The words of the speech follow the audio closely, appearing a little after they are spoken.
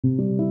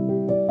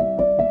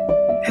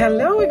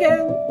Hello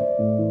again.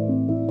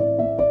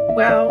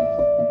 Well,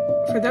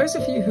 for those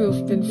of you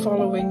who've been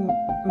following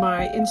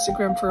my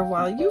Instagram for a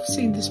while, you've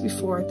seen this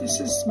before.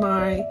 This is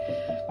my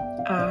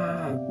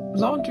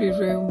laundry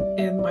room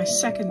in my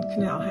second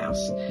canal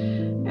house.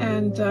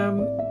 And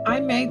I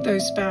made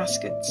those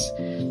baskets.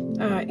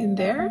 In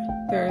there,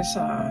 there's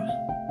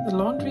the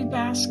laundry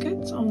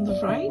basket on the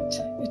right.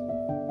 It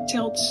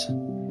tilts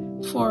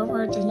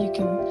forward and you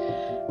can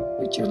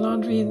put your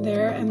laundry in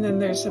there, and then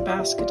there's a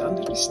basket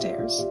under the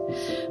stairs.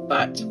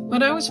 But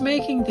when I was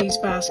making these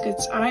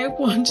baskets, I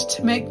wanted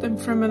to make them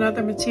from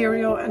another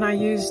material, and I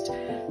used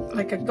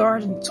like a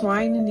garden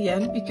twine in the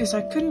end because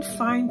I couldn't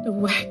find the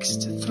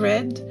waxed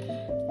thread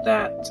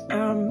that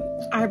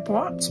I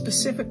bought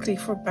specifically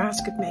for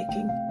basket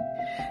making.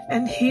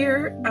 And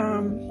here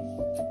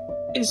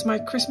is my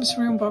Christmas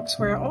room box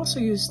where I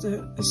also used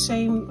the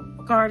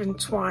same garden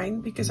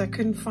twine because I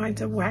couldn't find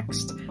the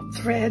waxed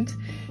thread.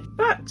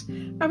 But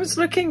I was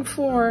looking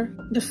for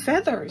the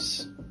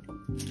feathers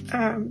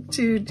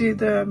to do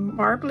the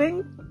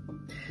marbling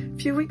a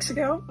few weeks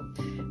ago.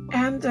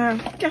 And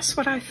guess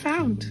what I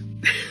found?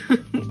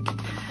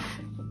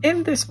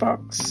 In this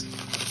box.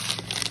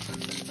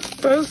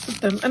 Both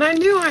of them. And I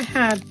knew I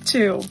had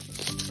two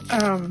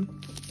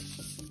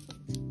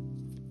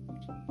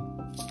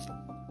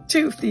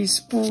of these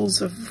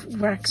spools of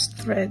waxed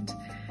thread.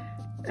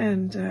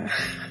 And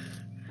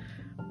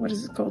what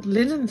is it called?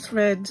 Linen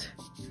thread.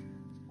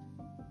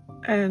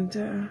 And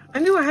I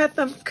knew I had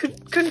them,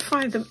 couldn't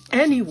find them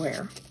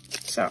anywhere.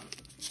 So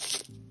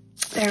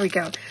there we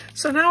go.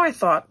 So now I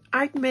thought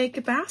I'd make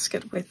a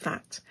basket with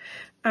that.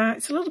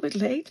 It's a little bit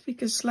late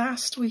because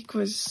last week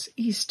was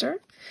Easter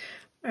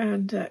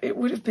and it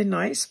would have been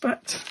nice,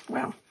 but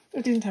well, I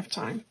didn't have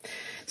time.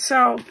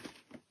 So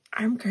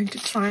I'm going to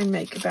try and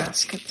make a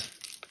basket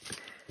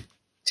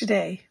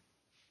today.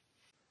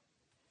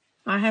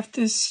 I have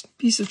this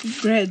piece of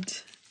bread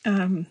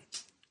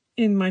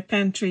in my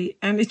pantry,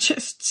 and it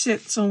just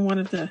sits on one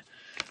of the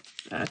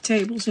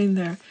tables in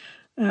there.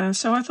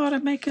 So I thought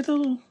I'd make a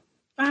little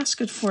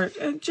basket for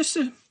it, just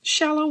a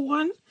shallow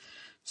one,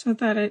 so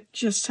that it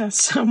just has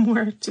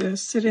somewhere to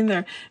sit in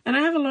there. And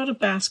I have a lot of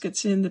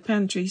baskets in the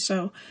pantry,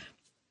 so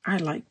I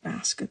like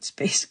baskets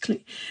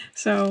basically.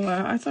 So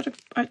I thought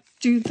I'd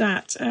do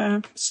that.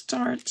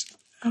 Start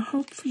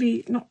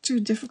hopefully not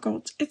too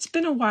difficult. It's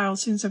been a while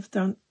since I've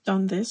done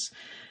this,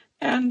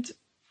 and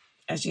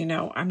as you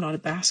know, I'm not a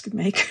basket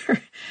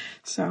maker,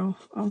 so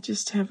I'll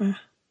just have a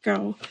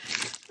go.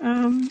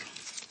 I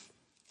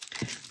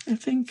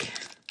think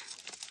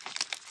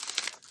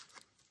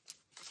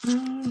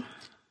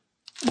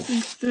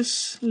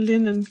this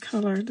linen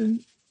color,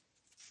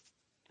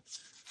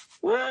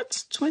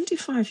 what?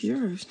 25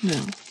 euros?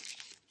 No.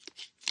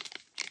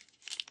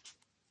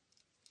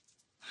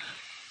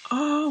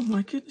 Oh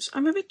my goodness,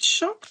 I'm a bit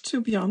shocked, to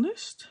be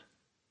honest.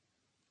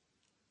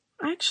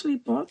 I actually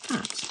bought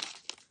that.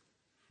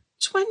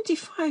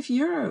 25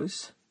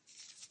 euros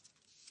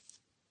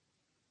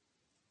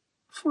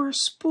for a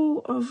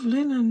spool of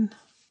linen,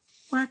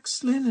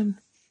 waxed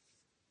linen.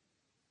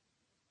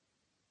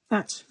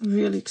 That's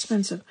really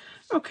expensive.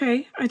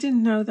 Okay, I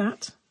didn't know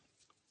that.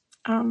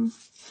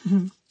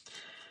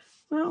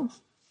 Well,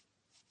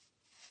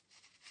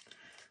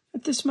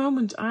 at this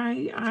moment,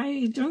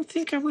 I don't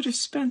think I would have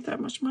spent that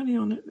much money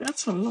on it.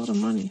 That's a lot of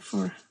money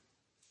for,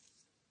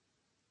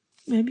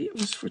 maybe it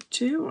was for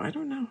two, I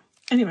don't know.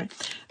 Anyway,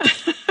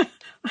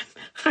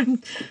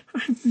 I'm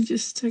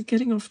just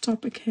getting off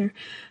topic here.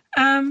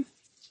 I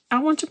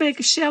want to make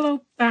a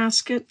shallow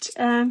basket,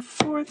 and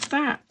for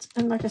that,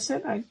 and like I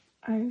said,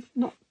 I've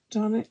not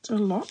done it a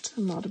lot.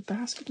 I'm not a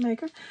basket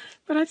maker,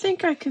 but I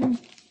think I can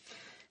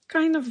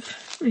kind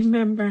of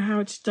remember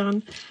how it's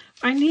done.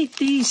 I need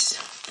these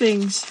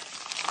things,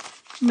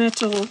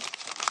 metal,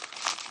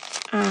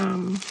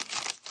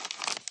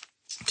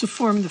 to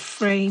form the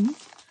frame,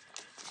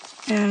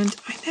 and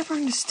I never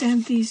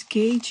understand these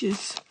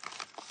gauges.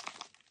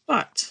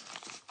 But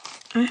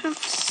I have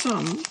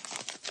some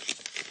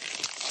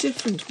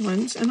different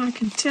ones, and I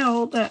can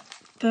tell that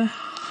the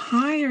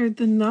higher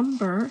the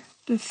number,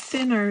 the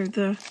thinner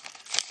the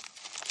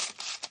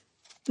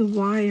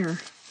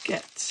wire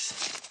gets.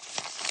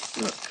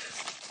 Look.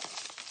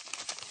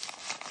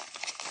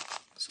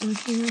 So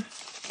here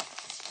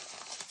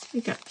we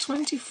got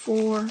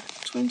 24,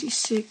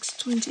 26,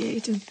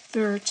 28, and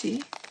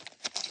 30.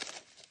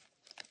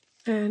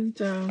 And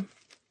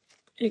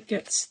it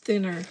gets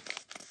thinner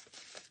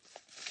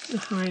the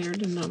higher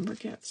the number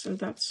gets, so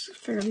that's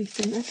fairly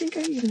thin. I think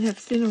I even have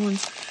thinner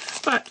ones,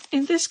 but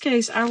in this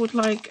case I would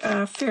like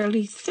a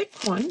fairly thick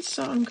one,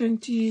 so I'm going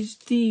to use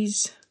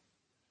these.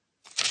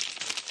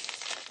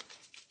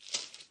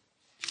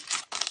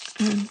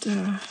 And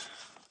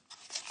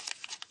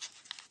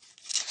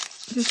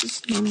this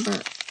is number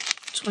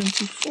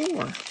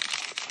 24.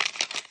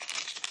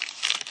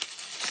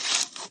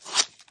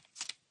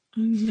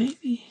 And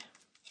maybe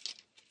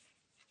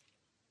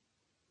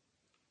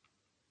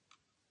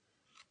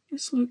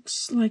this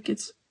looks like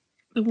it's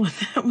the one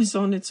that was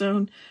on its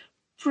own.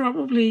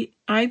 probably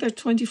either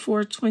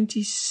 24,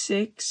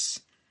 26.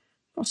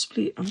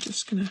 Possibly I'm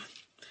just going to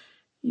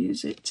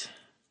use it.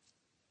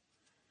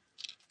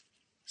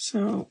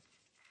 So,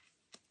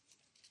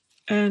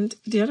 and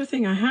the other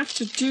thing I have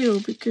to do,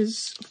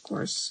 because of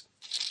course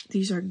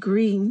these are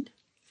green.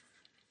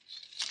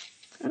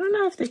 I don't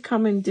know if they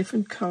come in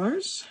different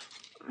colors.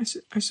 I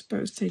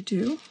suppose they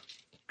do.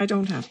 I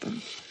don't have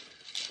them.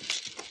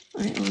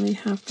 I only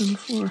have them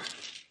for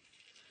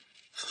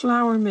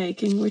flower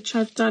making, which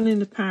I've done in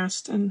the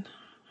past and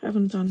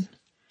haven't done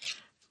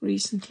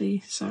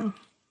recently, so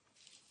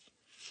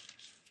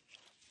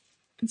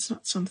it's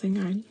not something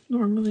I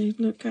normally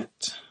look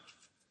at,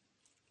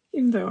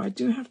 even though I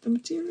do have the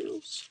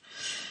materials.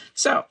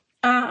 So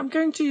I'm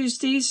going to use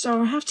these,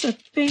 so I have to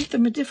paint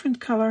them a different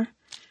color,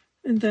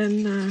 and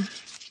then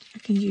I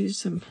can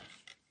use them.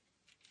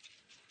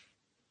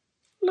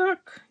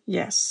 Look,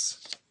 yes,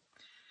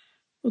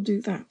 we'll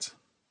do that.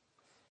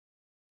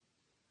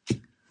 I'm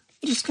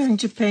just going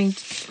to paint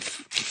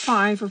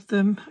 5 of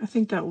them. I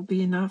think that will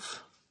be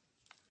enough.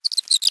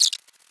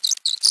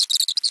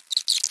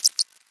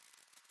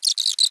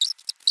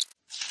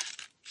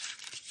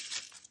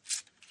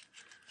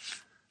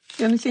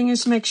 The only thing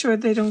is make sure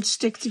they don't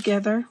stick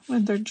together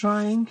when they're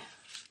drying,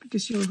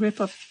 because you'll rip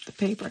up the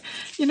paper.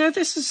 You know,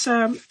 this is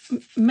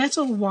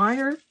metal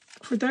wire.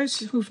 For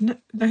those of you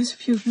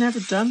who've never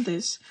done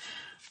this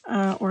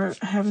or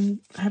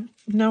have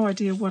no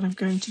idea what I'm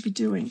going to be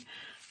doing,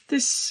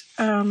 this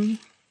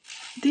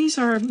these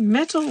are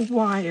metal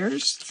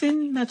wires,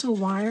 thin metal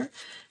wire,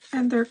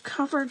 and they're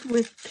covered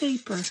with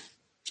paper.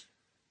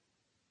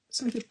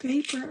 So the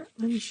paper,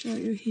 let me show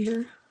you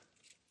here.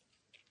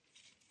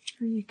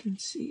 Here you can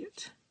see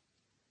it.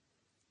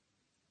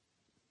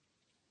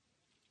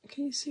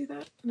 Can you see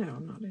that? No,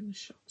 not in the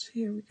shots.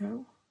 Here we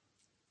go.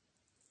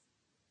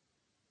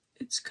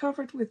 It's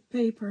covered with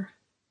paper.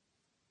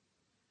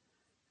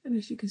 And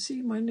as you can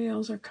see, my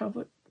nails are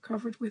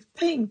covered with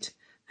paint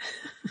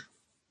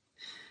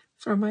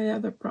from my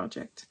other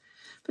project.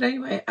 But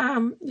anyway,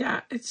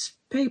 yeah, it's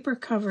paper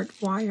covered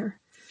wire.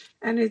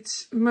 And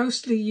it's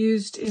mostly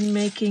used in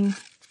making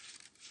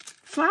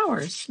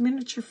flowers,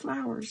 miniature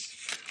flowers.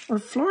 Or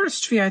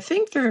floristry. I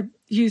think they're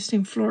used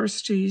in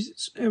floristry,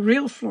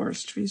 real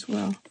floristry as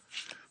well.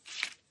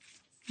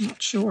 I'm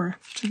not sure,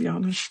 to be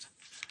honest.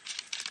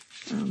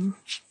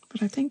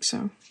 But I think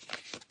so.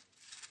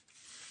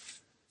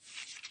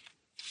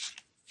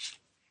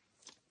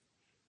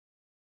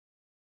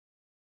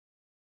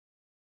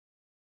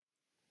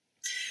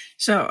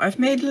 So I've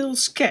made a little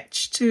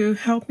sketch to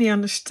help me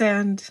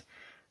understand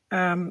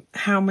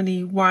how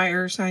many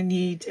wires I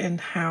need and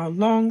how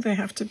long they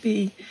have to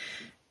be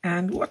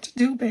and what to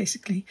do,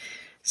 basically.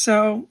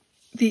 So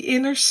the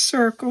inner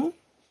circle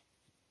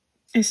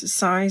is the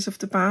size of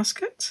the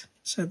basket,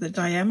 so the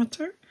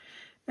diameter.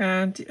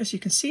 And as you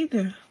can see,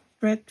 the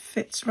red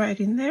fits right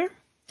in there.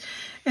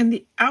 And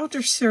the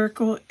outer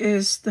circle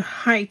is the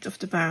height of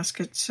the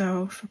basket.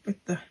 So if I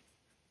put the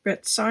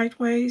red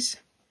sideways,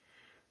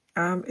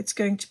 it's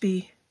going to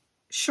be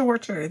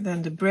shorter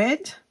than the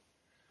bread.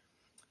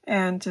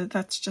 And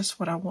that's just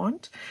what I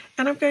want.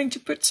 And I'm going to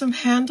put some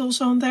handles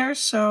on there,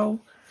 so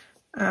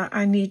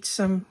I need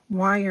some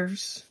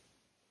wires,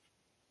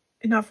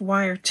 enough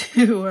wire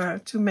to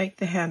make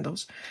the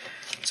handles.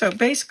 So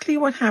basically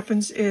what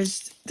happens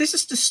is, this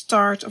is the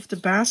start of the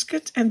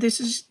basket, and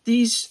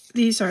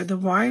these are the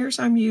wires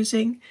I'm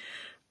using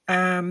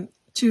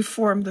to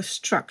form the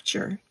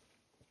structure.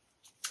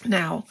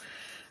 Now,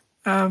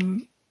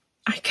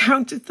 I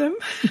counted them,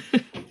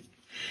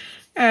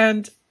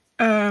 and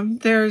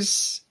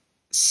there's,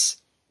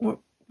 what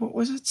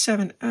was it?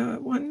 7.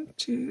 1,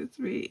 2,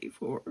 3,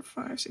 4,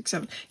 5, 6,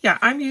 7. Yeah,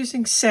 I'm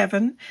using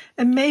 7,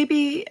 and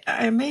maybe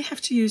I may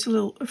have to use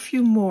a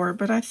few more,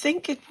 but I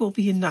think it will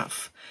be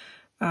enough.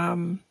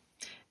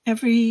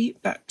 Every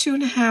about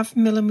 2.5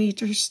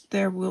 millimeters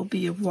there will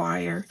be a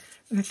wire,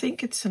 and I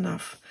think it's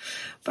enough.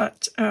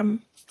 But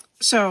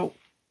so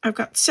I've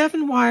got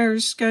 7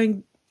 wires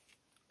going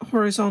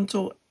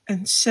horizontal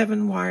and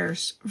 7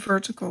 wires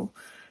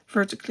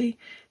vertically,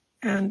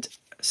 and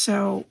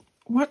so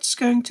what's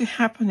going to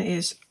happen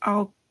is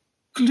I'll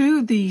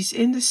glue these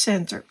in the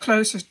center,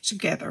 closer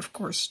together, of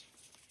course,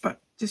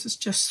 but this is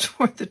just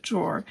for the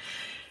drawer,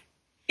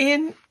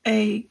 in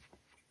a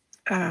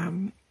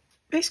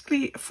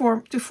basically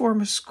to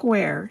form a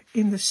square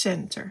in the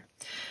center.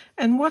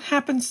 And what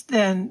happens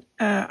then,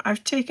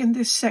 I've taken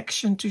this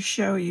section to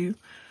show you,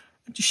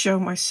 to show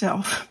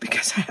myself,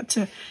 because I had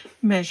to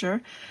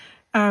measure.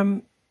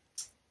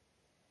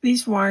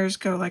 These wires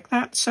go like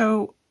that.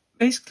 So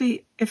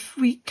basically, if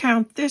we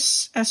count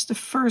this as the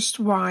first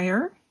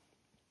wire,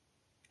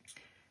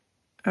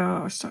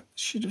 I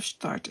should have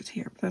started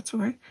here, but that's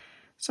all right.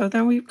 So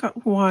then we've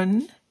got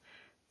 1,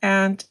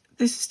 and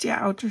this is the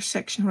outer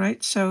section,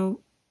 right? So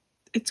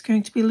it's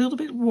going to be a little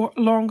bit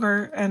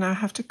longer, and I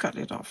have to cut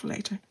it off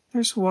later.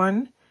 There's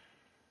 1,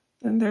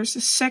 then there's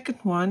the second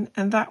one,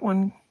 and that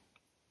one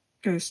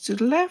goes to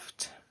the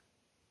left,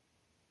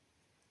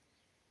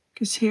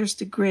 because here's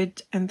the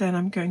grid, and then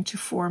I'm going to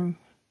form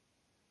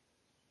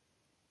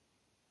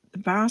the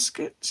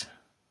basket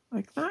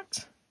like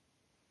that.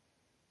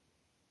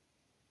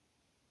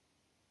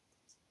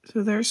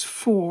 So there's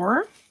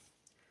 4.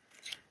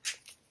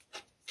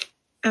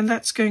 And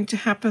that's going to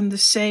happen the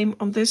same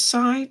on this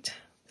side.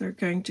 They're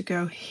going to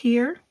go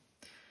here.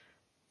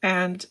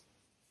 And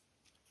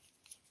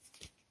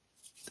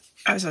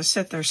as I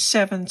said, there's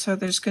 7, so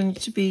there's going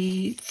to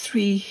be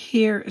 3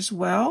 here as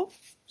well.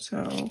 So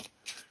I'll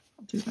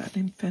do that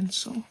in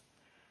pencil.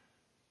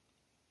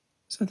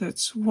 So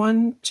that's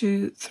 1,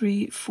 2,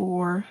 3,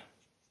 4,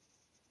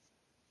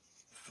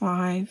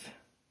 5,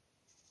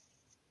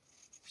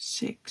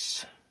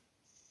 6,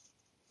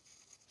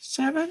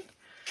 7.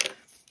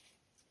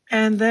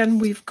 And then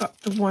we've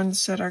got the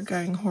ones that are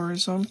going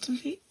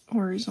horizontally.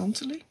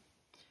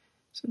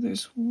 So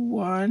there's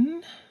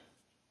 1.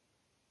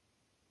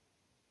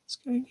 It's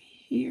going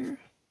here.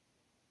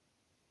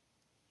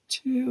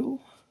 2.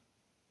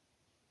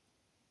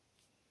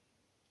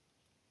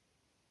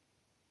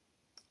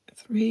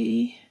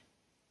 3.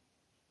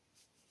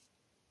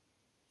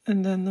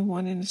 And then the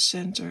one in the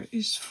center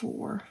is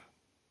 4.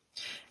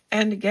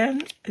 And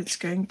again, it's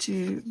going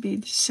to be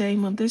the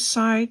same on this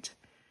side.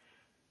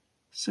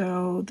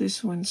 So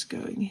this one's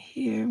going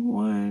here.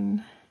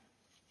 1,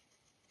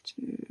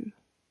 2,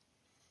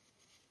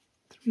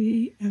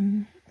 3,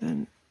 and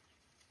then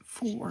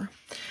 4.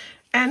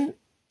 And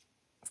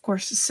of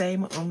course the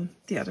same on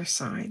the other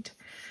side.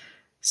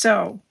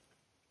 So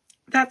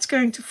that's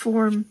going to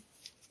form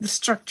the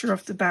structure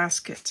of the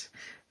basket.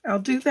 I'll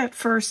do that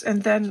first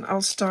and then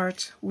I'll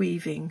start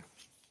weaving.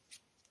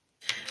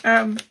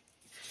 I'll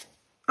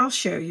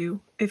show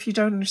you if you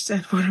don't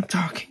understand what I'm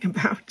talking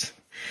about.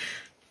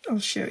 I'll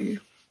show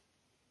you.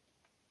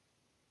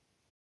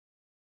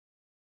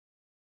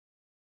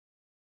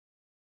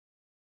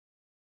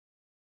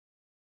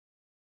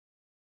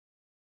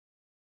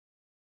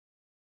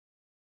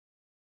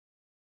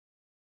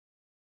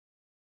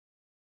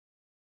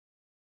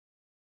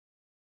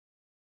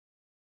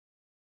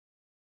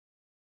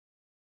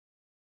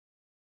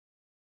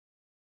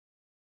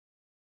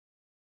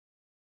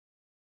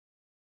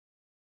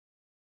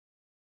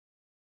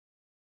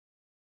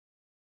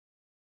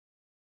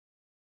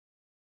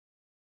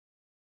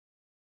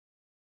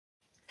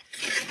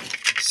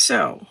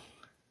 So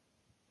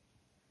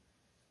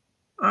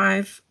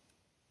I've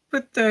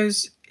put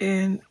those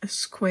in a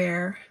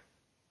square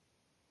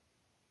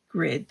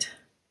grid.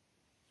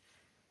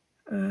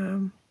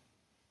 That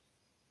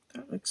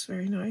looks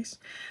very nice.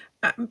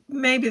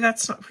 Maybe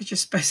that's not what you're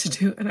supposed to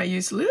do, and I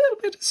use a little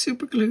bit of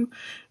super glue.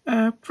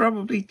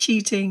 Probably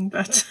cheating,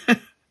 but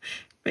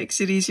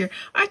makes it easier.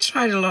 I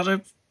tried a lot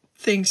of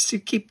things to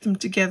keep them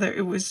together.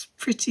 It was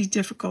pretty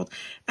difficult.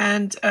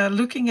 And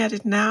looking at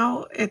it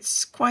now,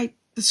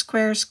 the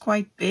square's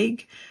quite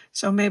big,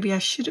 so maybe I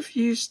should have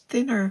used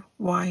thinner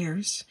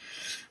wires.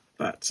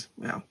 But,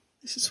 well,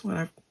 this is what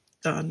I've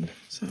done,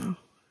 so I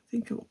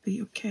think it will be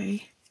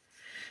okay.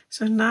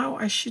 So now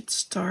I should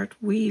start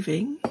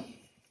weaving.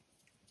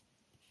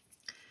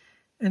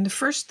 And the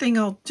first thing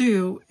I'll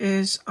do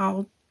is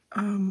I'll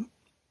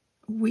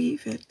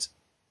weave it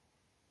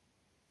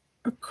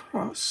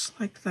across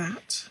like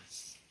that.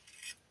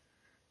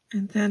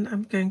 And then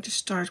I'm going to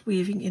start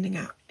weaving in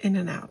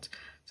and out.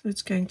 So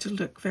it's going to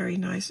look very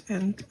nice.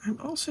 And I'm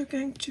also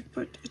going to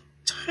put a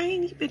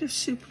tiny bit of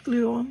super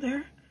glue on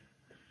there.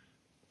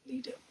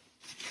 Need it.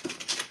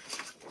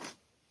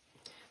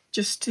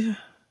 Just to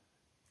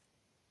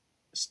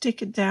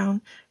stick it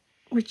down,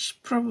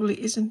 which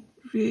probably isn't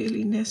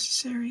really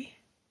necessary.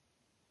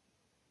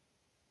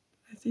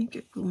 I think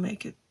it will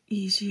make it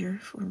easier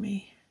for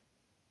me.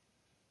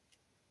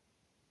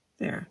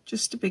 There,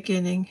 just the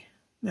beginning.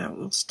 Now it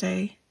will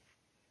stay.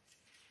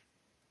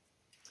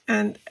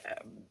 And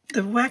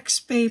the wax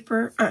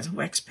thread,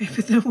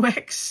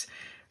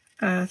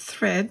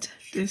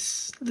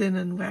 this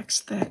linen wax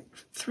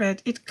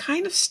thread, it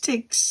kind of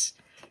sticks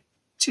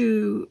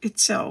to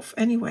itself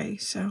anyway,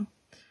 so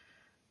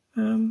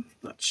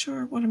not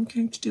sure what I'm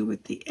going to do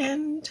with the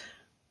end.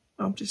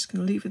 I'm just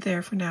going to leave it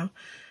there for now.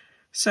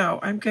 So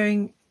I'm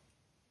going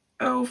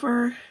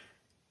over,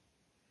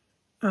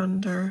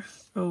 under,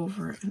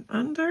 over, and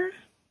under.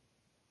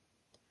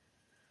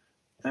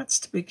 That's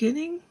the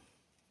beginning.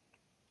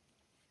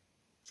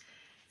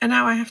 And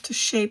now I have to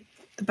shape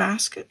the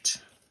basket.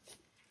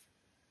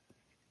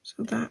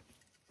 So that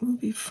will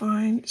be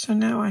fine. So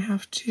now I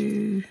have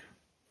to,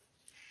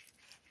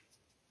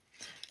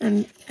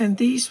 and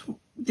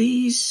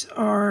these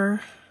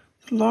are,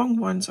 the long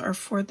ones are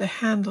for the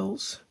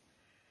handles.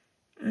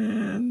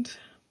 And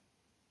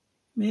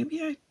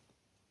maybe I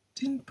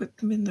didn't put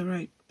them in the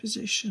right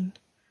position,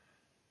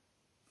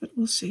 but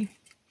we'll see.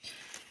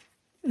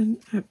 And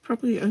I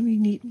probably only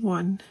need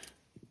one.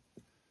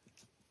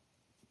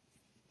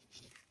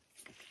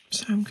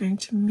 So I'm going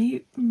to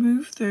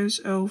move those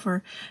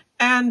over.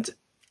 And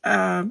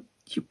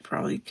you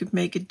probably could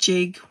make a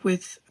jig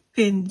with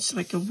pins,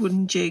 like a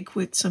wooden jig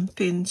with some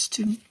pins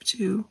to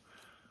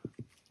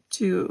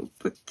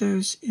put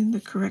those in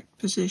the correct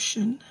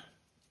position.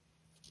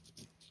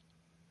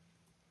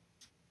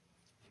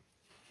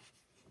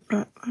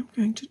 but I'm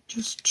going to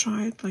just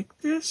try it like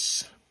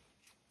this.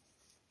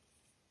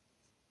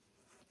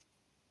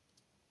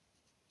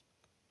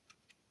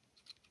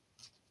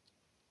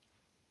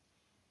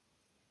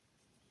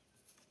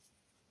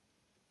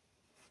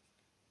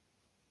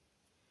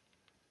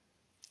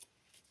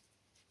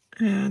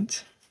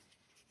 And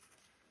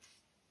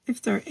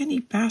if there are any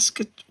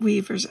basket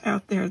weavers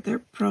out there, they're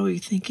probably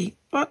thinking,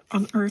 what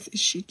on earth is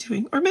she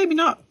doing? Or maybe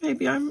not.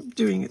 Maybe I'm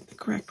doing it the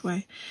correct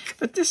way.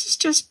 But this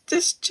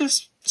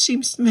just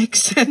seems to make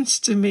sense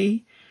to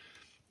me.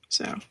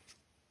 So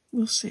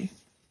we'll see.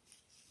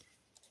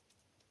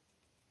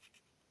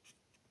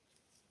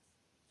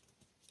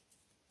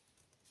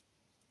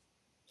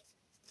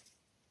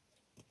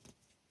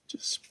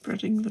 Just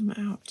spreading them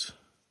out.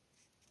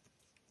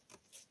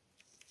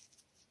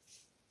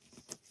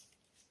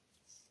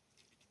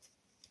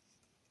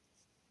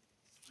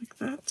 Like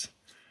that.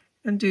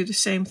 And do the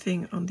same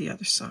thing on the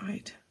other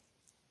side.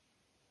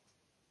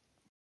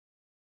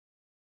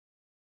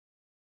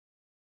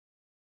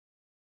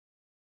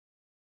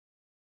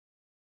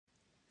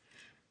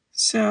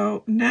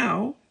 So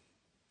now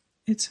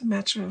it's a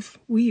matter of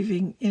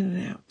weaving in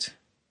and out.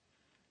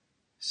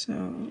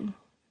 So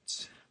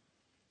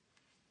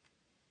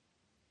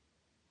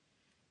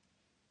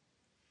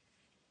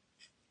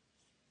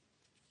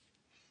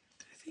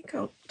I think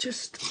I'll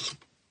just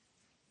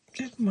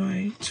get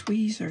my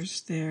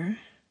tweezers there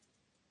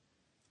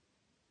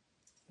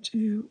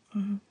to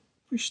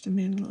push them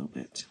in a little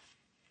bit.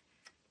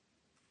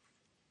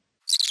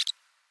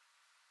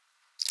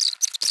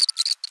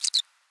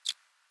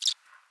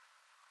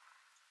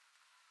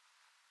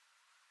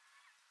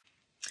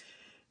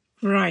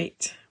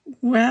 Right.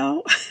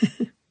 Well,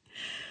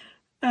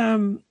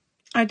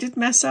 I did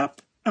mess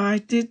up. I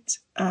did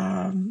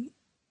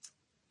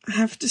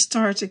have to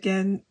start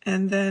again,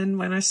 and then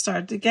when I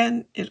started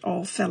again, it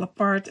all fell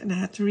apart and I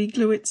had to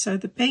re-glue it, so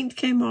the paint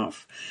came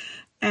off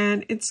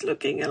and it's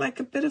looking like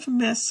a bit of a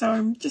mess. So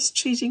I'm just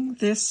treating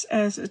this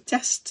as a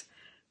test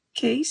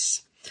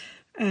case,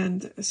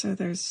 and so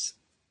there's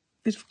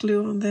a bit of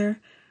glue on there.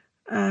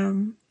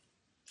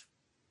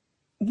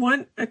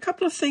 A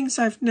couple of things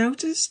I've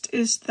noticed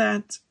is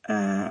that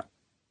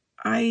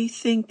I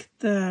think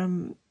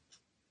the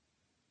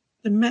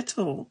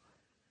metal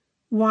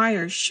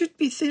wire should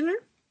be thinner,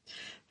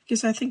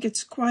 because I think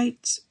it's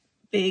quite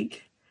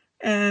big,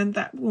 and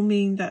that will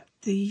mean that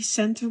the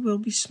center will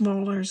be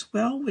smaller as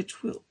well,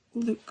 which will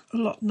look a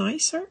lot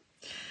nicer.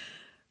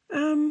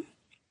 You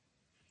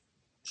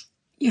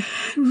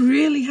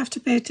really have to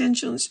pay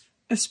attention,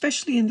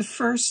 especially in the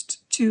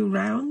first 2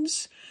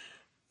 rounds,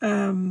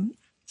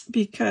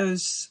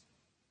 because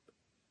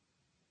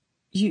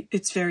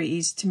it's very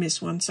easy to miss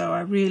one, so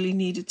I really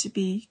needed to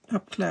be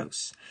up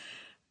close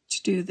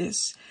to do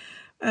this.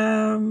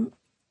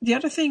 The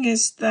other thing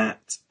is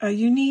that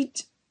you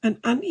need an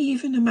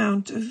uneven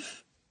amount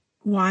of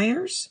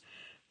wires,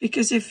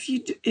 because if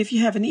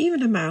you have an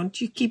even amount,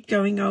 you keep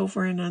going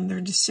over and under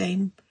the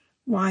same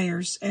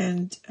wires,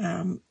 and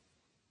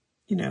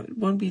it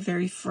won't be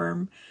very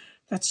firm.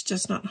 That's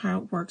just not how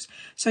it works.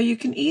 So you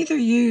can either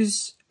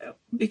use,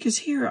 because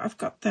here I've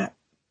got that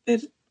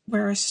bit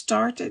where I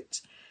started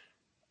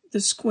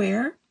the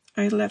square,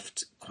 I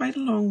left quite a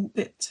long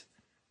bit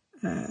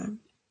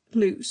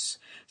loose.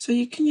 So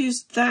you can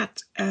use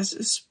that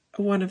as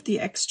one of the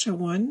extra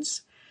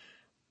ones.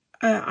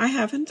 I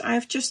haven't.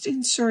 I've just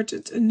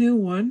inserted a new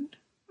one.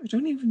 I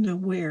don't even know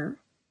where.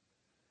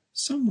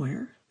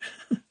 Somewhere.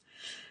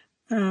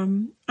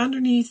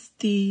 Underneath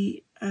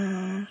the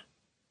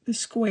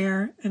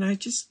square, and I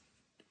just,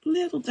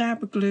 little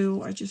dab of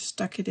glue, I just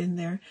stuck it in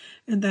there,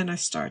 and then I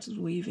started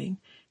weaving.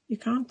 You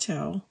can't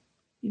tell.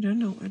 You don't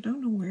know. I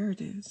don't know where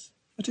it is,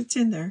 but it's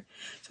in there.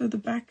 So the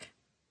back,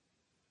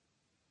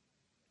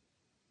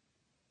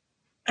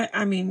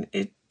 I mean,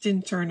 it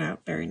didn't turn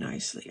out very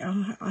nicely.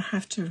 I'll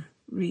have to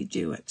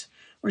redo it,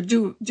 or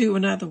do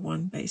another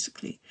one,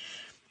 basically.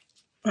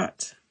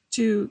 But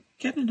to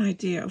get an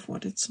idea of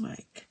what it's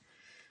like.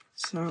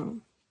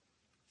 So,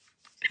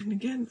 and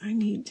again, I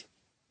need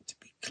to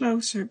be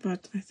closer,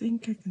 but I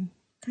think I can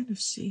kind of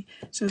see.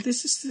 So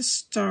this is the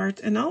start,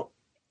 and I'll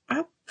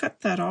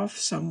cut that off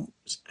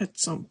at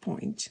some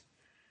point.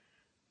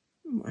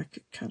 Oh, I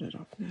could cut it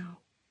off now.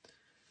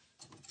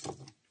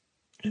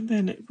 And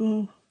then it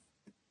will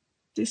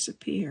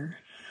disappear.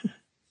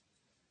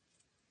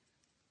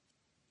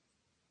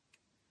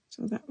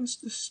 So that was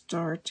the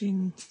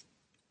starting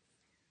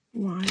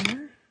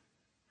wire.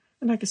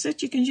 And like I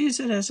said, you can use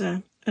it as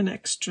an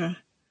extra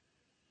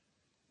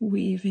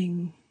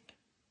weaving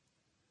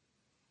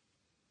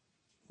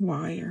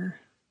wire.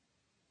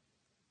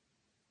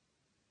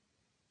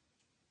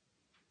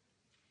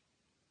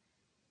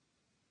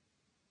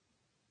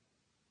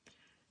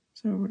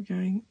 So we're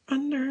going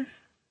under,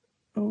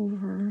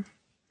 over,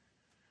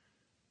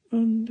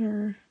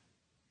 under,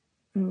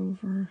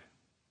 over,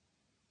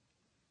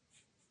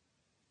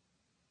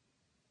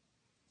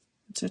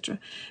 etc.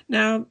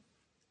 Now,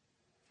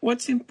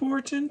 what's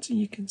important, and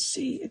you can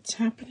see it's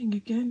happening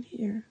again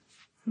here,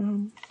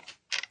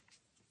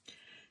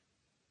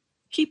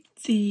 keep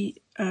the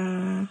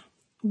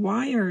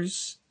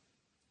wires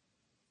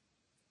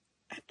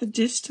at the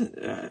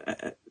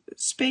distance,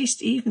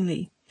 spaced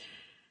evenly,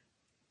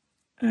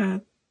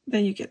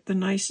 then you get the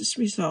nicest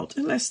result,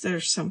 unless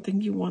there's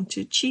something you want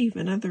to achieve,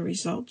 another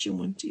result you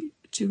want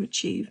to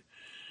achieve.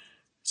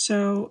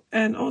 So,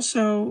 and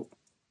also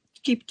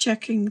keep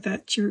checking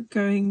that you're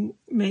going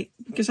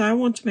because I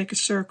want to make a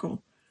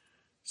circle.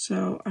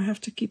 So I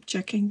have to keep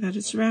checking that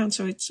it's round.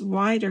 So it's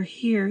wider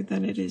here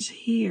than it is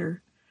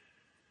here.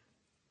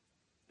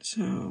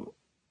 So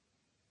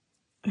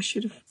I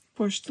should have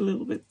pushed a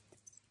little bit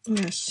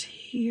less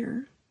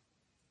here.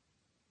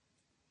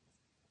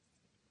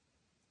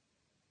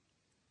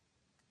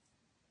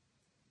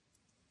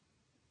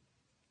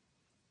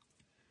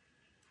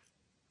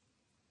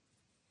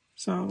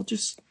 So I'll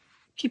just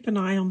keep an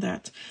eye on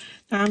that.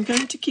 Now I'm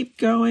going to keep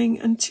going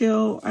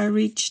until I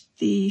reach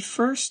the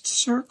first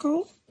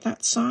circle,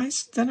 that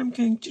size. Then I'm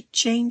going to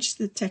change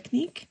the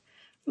technique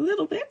a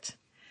little bit,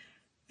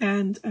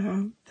 and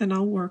then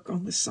I'll work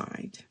on the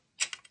side.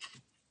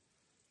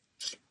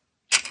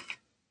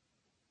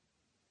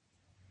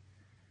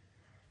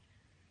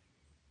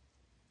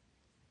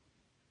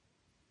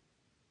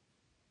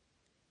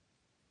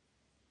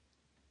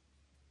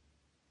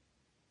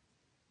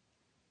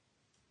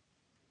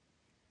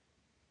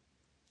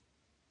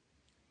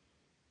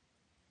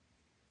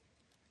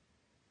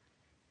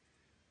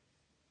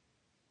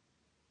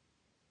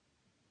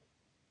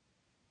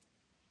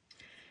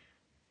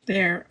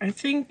 There, I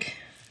think,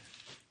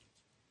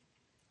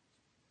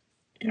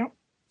 yep,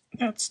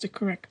 that's the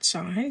correct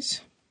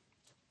size.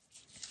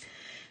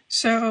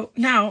 So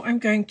now I'm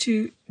going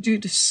to do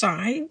the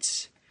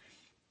sides,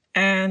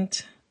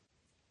 and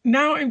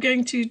now I'm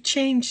going to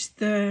change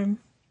the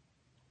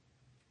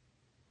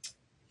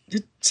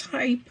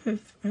type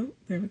of, oh,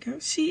 there we go.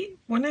 See,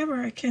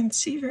 whenever I can't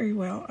see very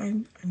well,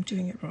 I'm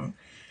doing it wrong.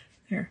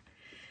 There.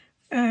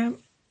 I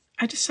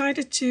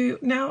decided to,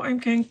 now I'm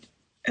going,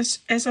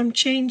 as I'm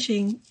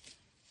changing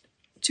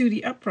to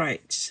the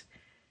uprights,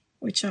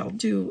 which I'll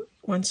do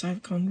once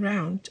I've gone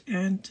round,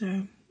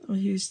 and I'll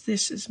use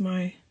this as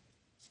my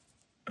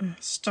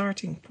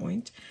starting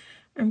point.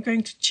 I'm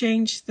going to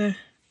change the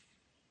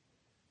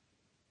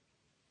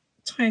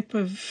type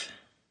of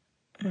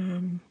or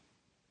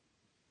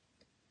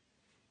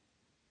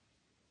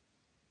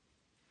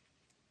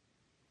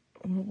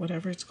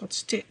whatever it's called,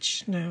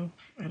 stitch. No,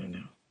 I don't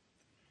know.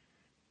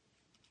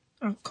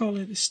 I'll call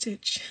it a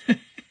stitch.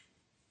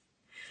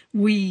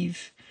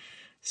 Weave.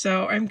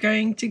 So I'm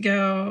going to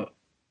go,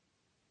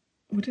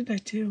 what did I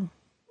do?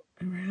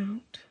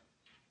 Around,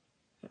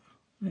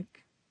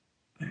 like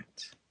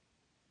that.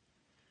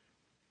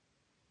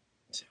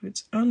 So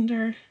it's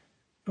under,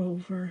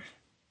 over,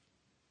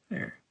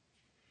 there.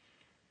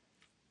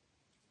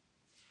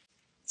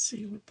 Let's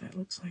see what that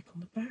looks like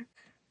on the back.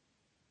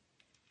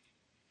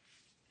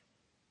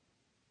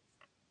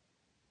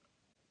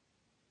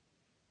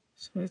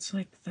 So it's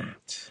like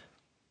that.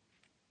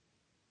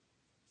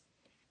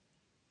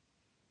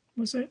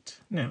 Was it?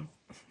 No.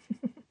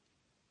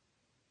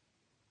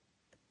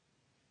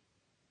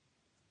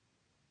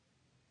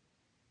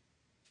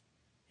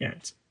 Yeah,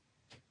 it's...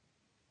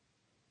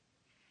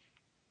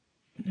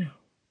 No,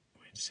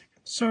 wait a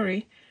second.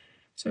 Sorry.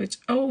 So it's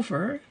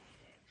over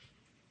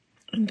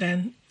and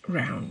then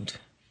round.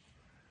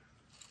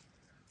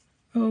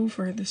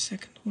 Over the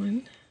second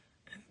one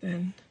and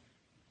then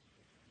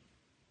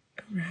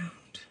around.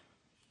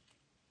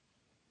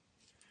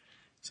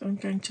 So I'm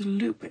going to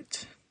loop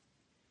it.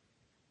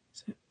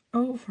 So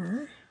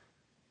over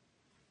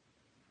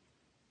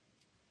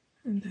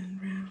and then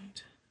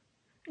round.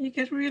 And you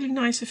get a really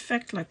nice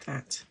effect like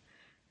that.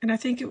 And I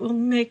think it will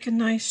make a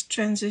nice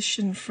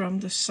transition from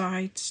the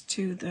sides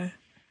to the,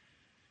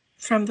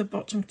 from the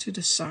bottom to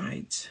the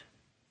sides.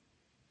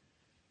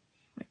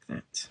 Like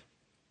that.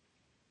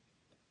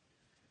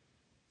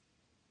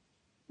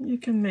 You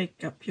can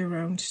make up your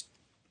own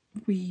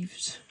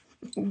weaves.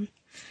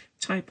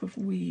 Type of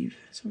weave.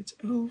 So it's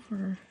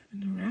over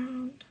and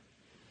around,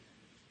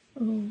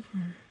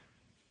 over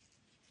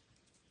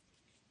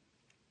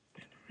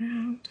and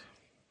around.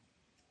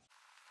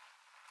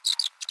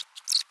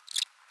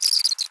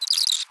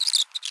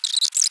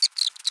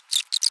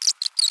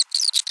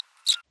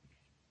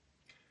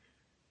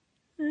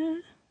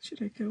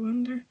 Should I go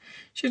under?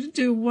 Should I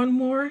do one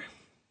more?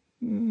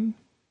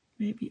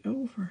 Maybe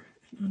over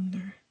and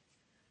under.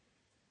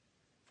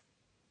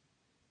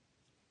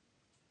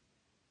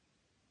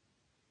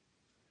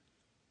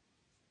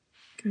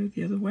 Go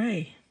the other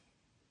way.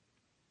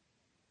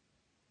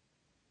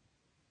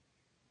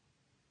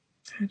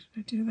 How did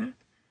I do that?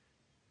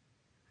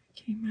 I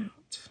came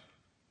out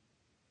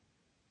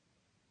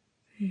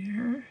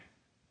there.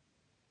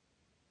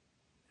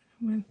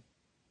 I went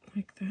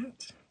like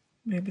that.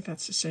 Maybe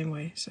that's the same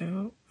way.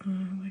 So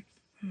like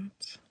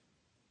that.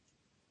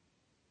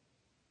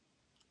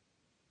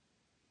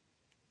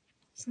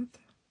 Is that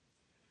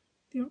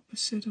the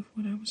opposite of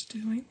what I was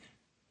doing?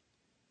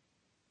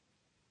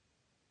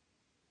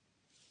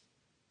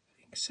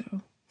 I think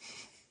so.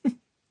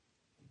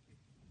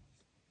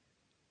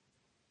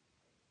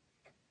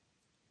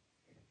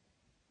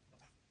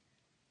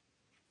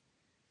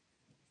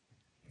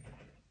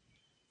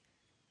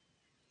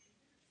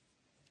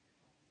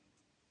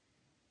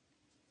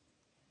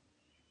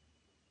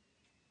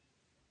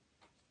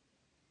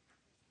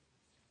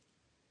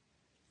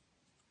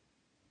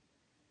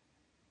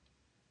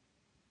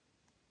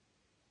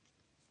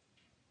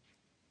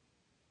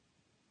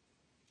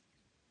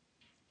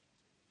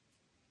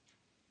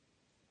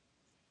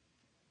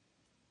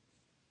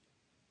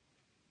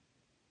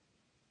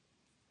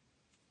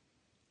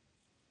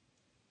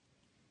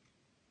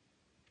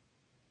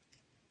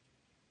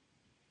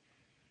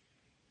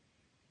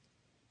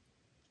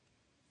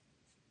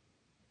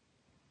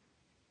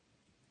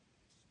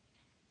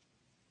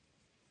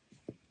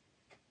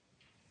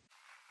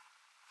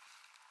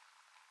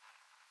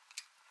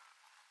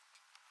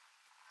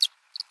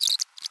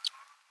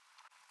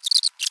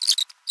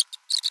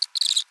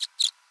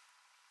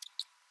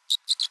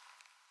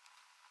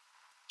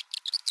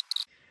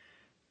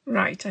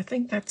 Right, I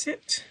think that's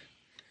it.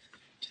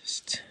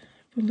 Just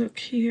have a look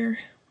here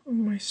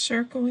on my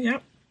circle.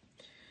 Yep,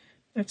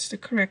 that's the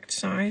correct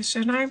size. So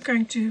now I'm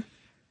going to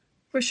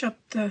push up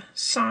the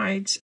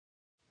sides.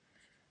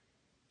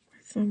 My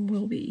thumb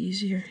will be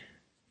easier.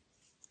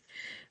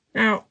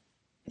 Now,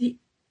 the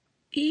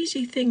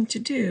easy thing to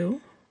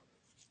do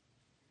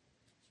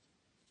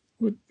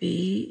would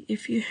be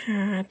if you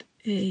had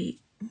a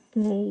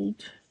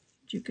mold,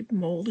 you could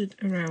mold it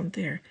around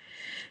there.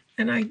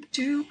 And I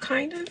do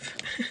kind of,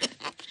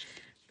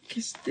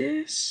 because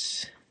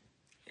this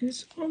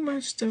is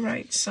almost the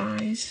right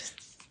size.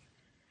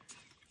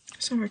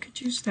 So I could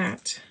use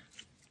that.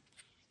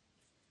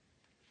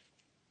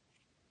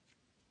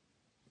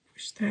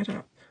 Push that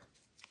up.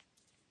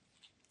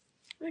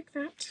 Like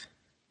that.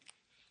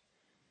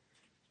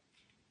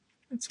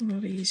 That's a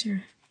lot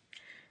easier.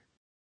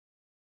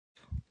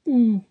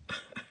 Ooh,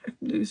 I'm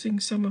losing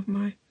some of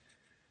my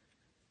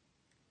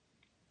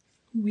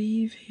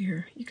weave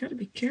here. You got to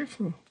be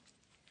careful.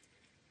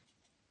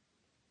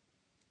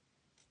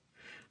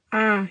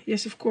 Ah,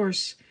 yes, of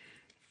course.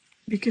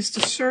 Because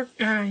the circle,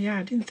 yeah,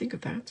 I didn't think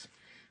of that.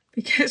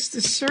 Because the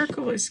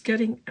circle is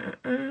getting,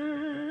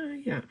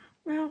 yeah,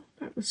 well,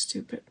 that was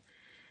stupid.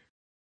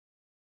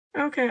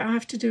 Okay, I'll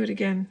have to do it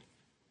again.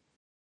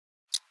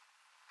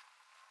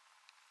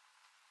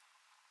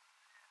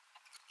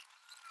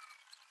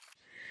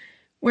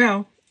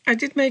 Well, I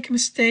did make a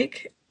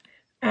mistake.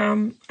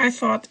 I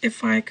thought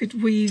if I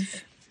could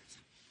weave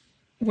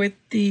with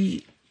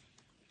the,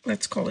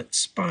 let's call it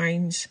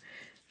spines,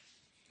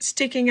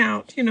 sticking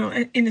out, you know,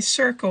 in a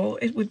circle,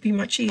 it would be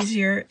much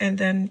easier, and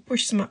then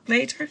push them up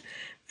later.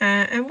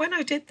 And when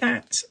I did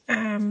that,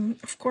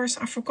 of course,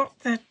 I forgot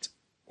that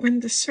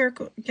when the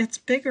circle gets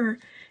bigger,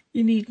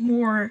 you need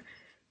more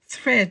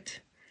thread.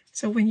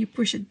 So when you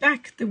push it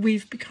back, the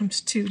weave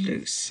becomes too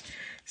loose.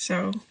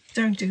 So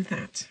don't do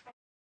that.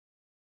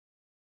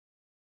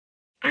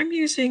 I'm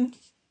using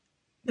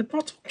the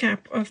bottle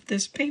cap of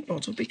this paint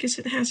bottle because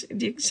it has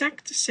the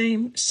exact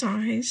same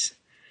size,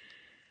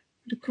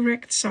 the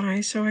correct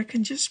size, so I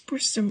can just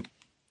push them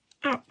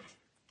up,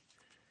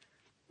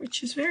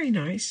 which is very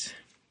nice.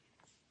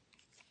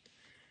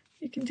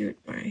 You can do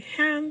it by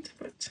hand,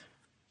 but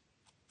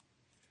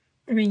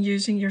I mean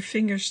using your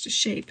fingers to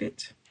shape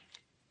it.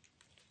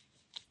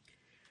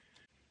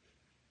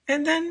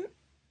 And then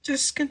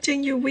just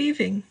continue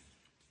weaving.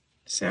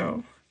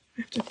 So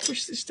I have to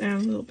push this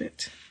down a little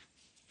bit.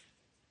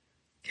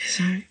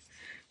 Because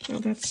well,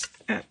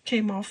 that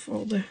came off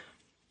all the,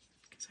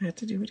 because I had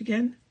to do it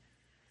again.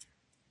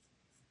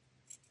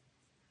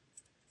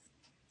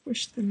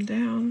 Push them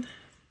down.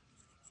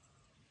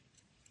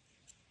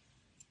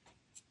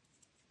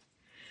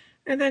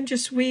 And then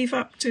just weave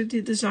up to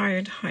the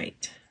desired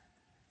height.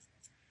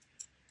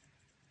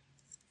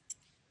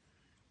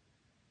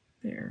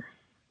 There.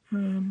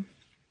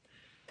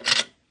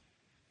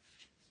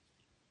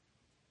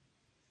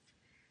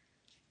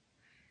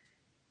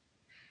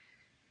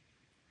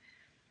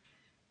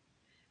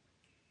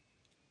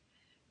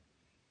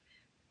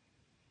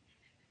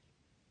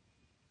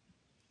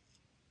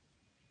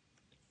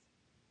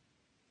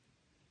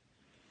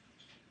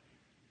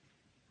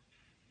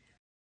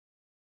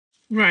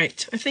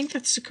 Right, I think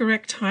that's the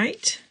correct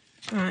height.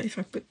 If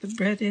I put the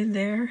bread in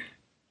there.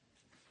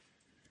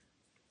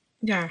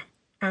 Yeah,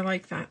 I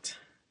like that.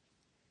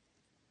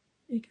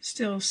 You can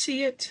still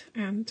see it,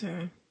 and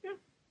yeah.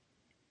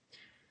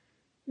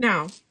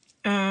 Now,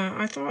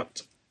 I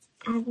thought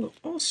I will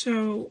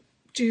also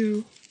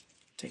do,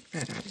 take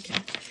that out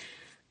again,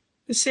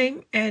 the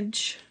same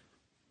edge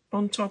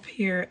on top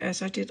here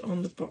as I did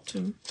on the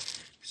bottom.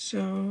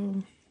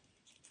 So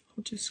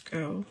I'll just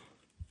go,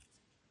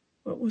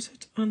 what was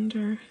it,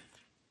 under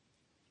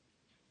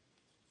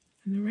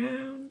and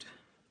around.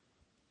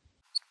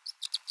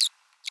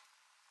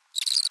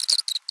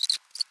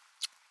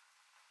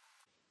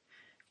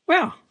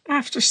 Well,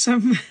 after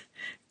some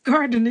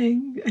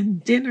gardening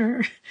and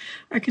dinner,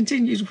 I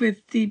continued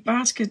with the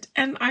basket,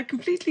 and I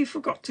completely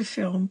forgot to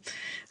film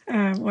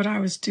what I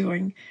was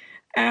doing.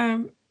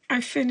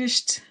 I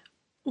finished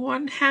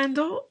one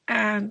handle,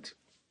 and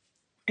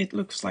it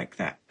looks like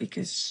that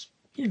because,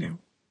 you know,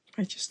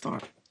 I just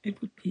thought it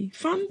would be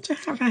fun to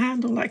have a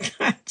handle like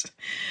that.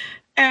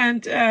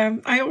 And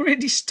I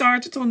already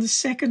started on the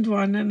second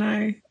one, and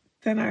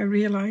then I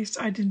realized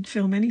I didn't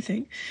film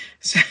anything.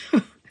 So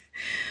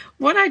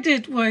what I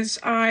did was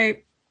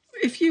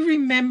if you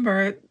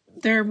remember,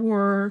 there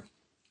were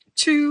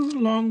two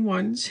long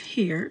ones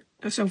here,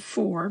 so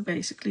four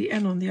basically,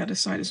 and on the other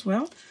side as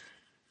well.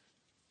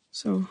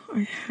 So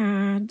I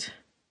had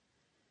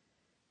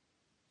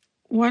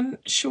one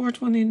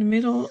short one in the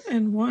middle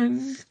and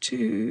 1,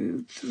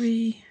 2,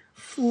 3,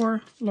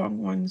 4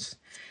 long ones.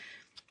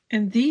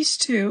 And these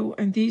two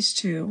and these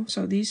two,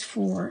 so these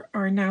four,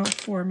 are now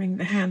forming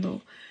the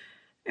handle.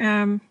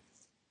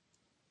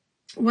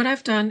 What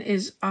I've done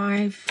is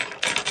I've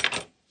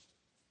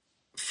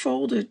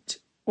folded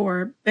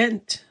or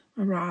bent,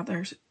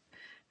 rather,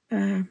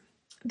 the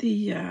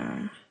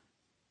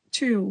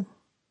two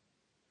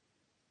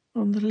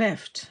on the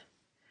left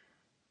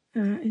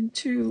with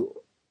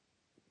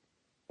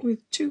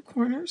 2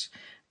 corners,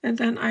 and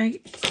then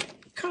I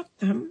cut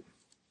them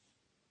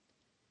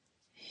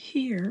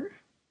here,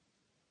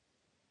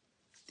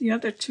 the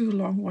other 2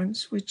 long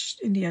ones, which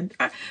in the end,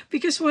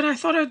 because what I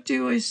thought I'd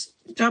do is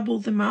double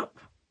them up,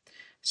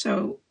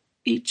 so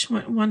each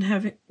one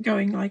having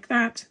going like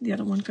that, the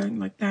other one going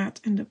like that,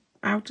 and the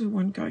outer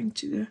one going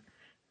to the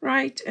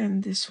right,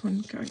 and this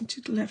one going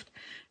to the left,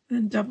 and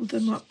then double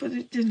them up, but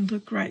it didn't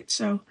look right,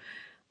 so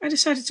I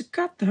decided to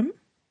cut them,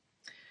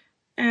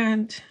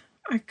 and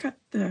I cut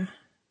the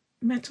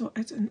metal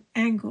at an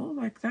angle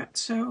like that,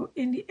 so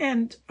in the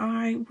end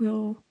I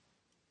will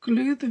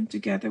glue them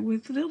together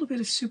with a little bit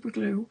of super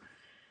glue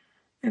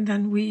and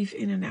then weave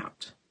in and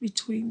out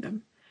between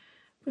them.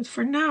 But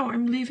for now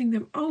I'm leaving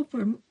them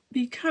open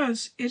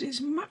because it is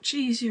much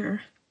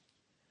easier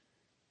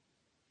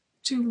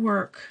to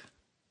work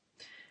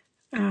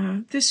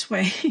this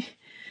way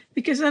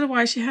because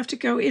otherwise you have to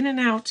go in and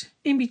out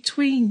in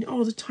between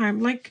all the time,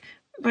 like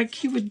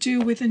you would do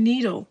with a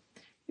needle.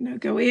 You know,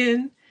 go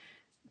in,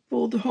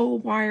 pull the whole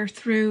wire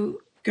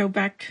through, go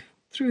back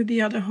through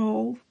the other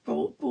hole,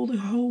 pull the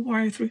whole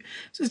wire through.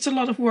 So it's a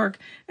lot of work.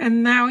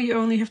 And now you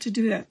only have to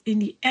do that in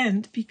the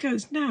end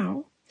because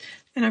now,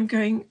 and I'm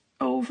going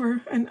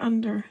over and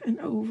under and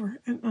over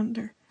and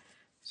under.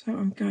 So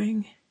I'm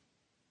going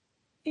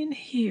in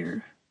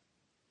here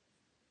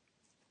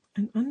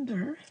and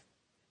under,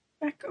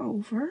 back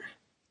over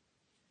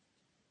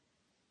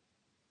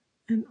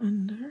and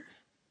under,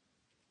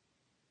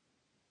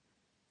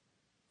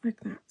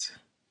 like that.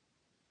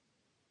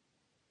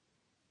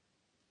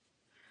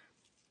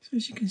 So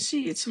as you can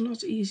see, it's a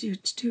lot easier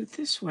to do it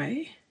this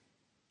way.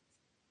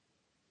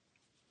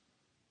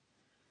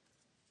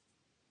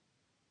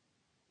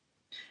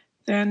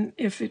 Than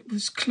if it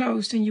was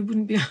closed and you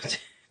wouldn't be able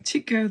to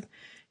go,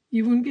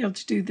 you wouldn't be able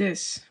to do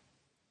this.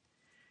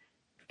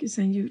 Because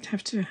then you'd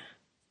have to,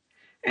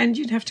 and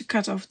you'd have to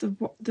cut off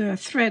the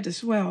thread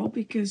as well,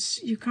 because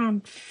you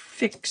can't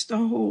fit the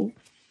whole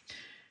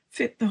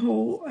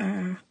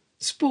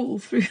spool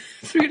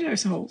through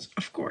those holes.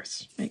 Of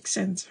course, makes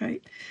sense,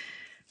 right?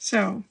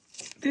 So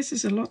this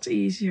is a lot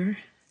easier.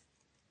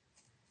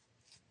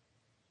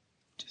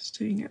 Just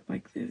doing it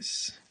like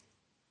this.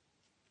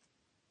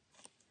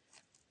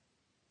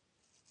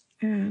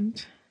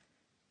 And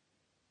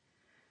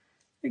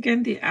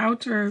again, the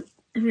outer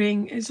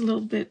ring is a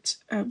little bit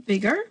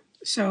bigger,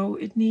 so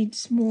it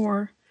needs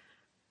more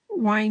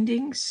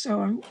windings. So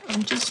I'm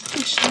just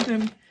pushing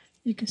them.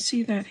 You can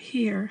see that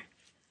here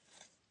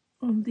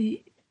on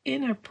the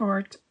inner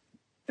part,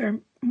 they're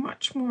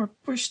much more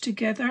pushed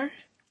together.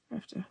 I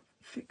have to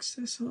fix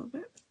this a little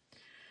bit.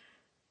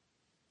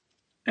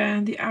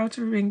 And the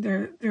outer ring,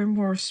 they're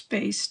more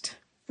spaced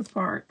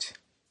apart.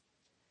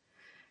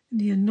 And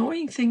the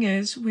annoying thing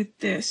is with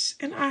this,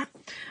 and I'm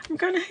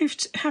going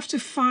to have to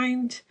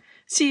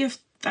see if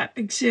that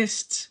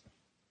exists,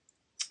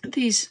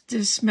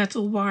 this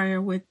metal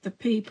wire with the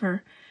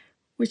paper,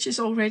 which is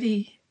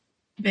already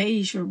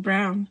beige or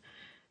brown,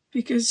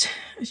 because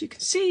as you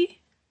can see,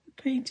 the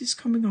paint is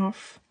coming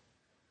off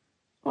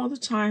all the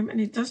time,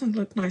 and it doesn't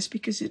look nice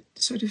because it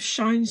sort of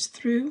shines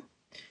through.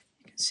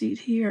 You can see it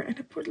here, and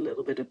I put a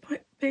little bit of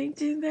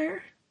paint in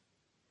there,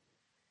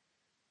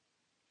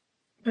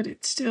 but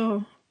it's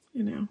still,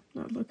 you know,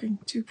 not looking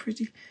too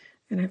pretty.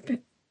 And I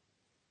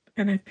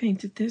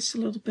painted this a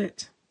little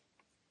bit,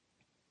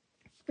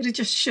 but it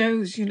just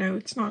shows, you know,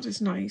 it's not as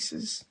nice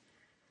as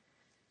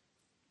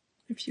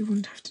if you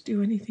wouldn't have to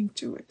do anything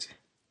to it.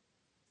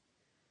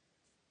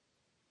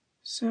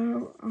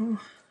 So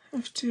I'll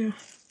have to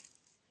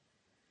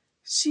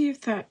see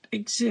if that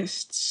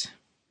exists.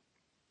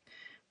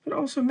 But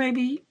also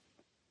maybe,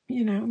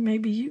 you know,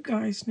 maybe you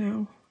guys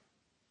know.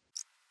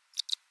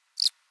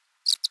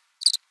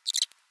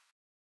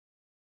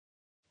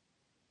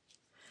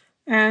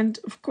 And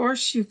of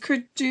course you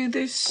could do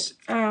this,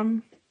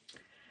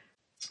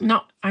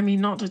 not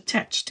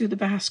attached to the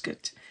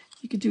basket.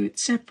 You could do it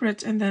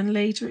separate and then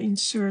later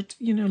insert,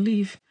 you know,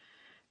 leave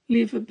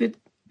a bit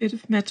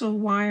of metal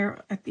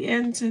wire at the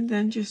ends and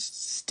then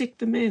just stick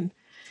them in.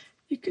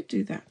 You could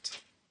do that.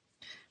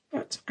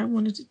 But I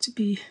wanted it to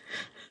be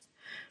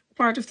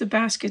part of the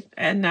basket,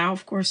 and now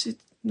of course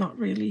it's not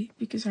really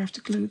because I have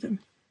to glue them.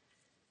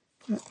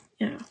 But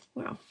yeah,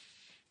 well.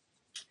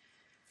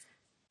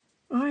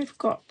 I've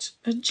got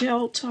a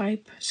gel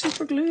type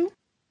super glue.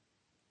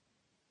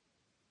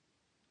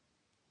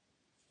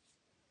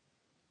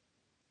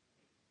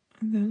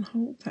 And then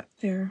hold that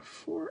there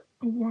for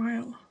a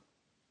while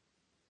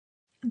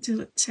until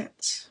it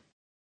sets.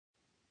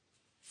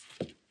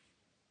 I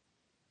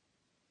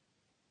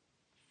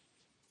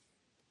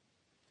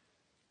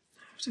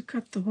have to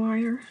cut the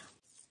wire.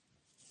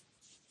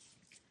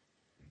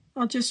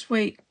 I'll just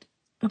wait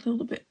a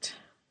little bit.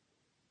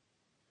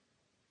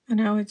 I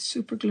know it's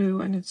super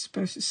glue and it's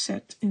supposed to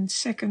set in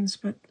seconds,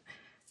 but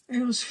I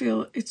always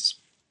feel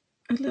it's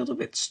a little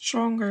bit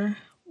stronger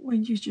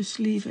when you just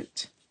leave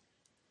it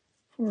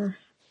for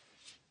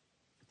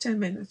 10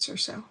 minutes or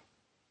so.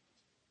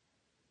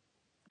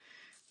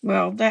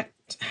 Well,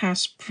 that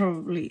has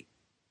probably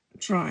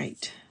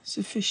dried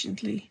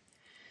sufficiently.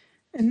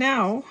 And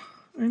now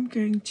I'm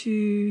going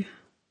to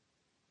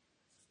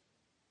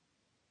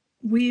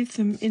weave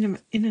them in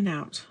and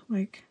out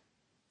like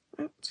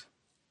that.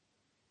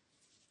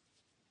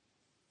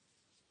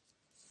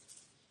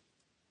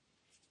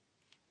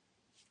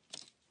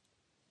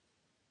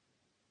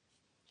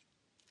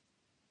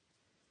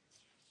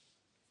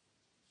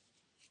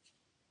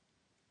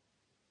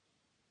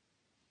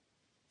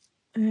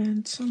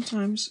 And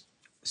sometimes,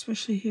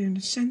 especially here in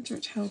the center,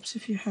 it helps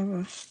if you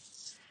have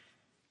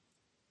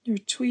your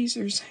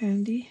tweezers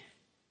handy.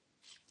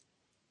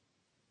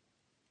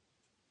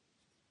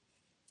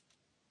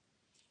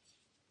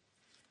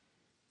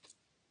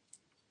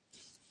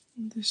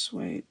 And this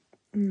way,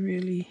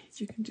 really,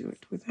 you can do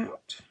it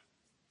without.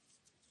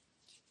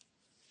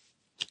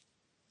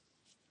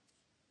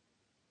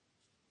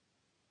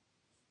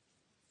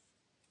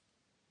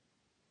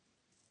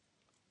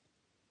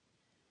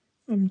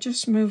 I'm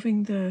just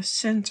moving the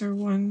center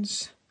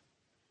ones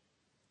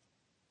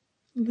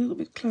a little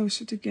bit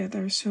closer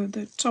together so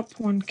the top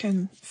one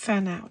can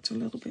fan out a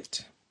little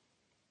bit.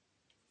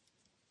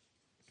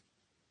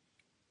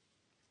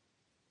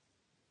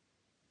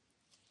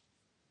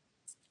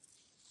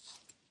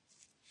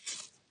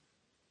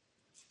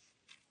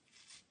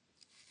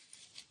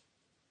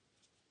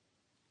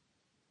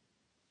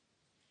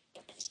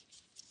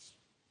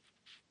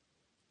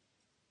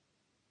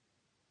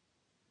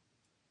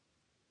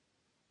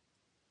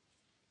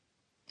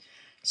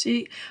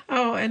 See,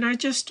 oh, and I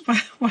just,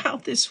 while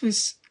this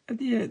was,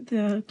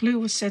 the glue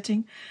was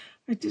setting,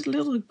 I did a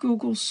little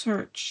Google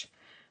search.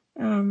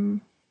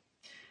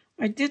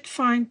 I did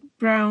find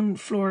brown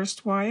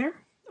florist wire.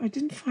 I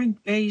didn't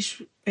find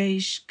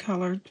beige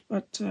colored,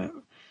 but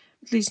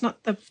at least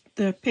not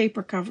the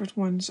paper covered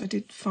ones. I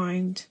did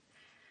find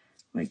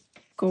like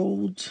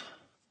gold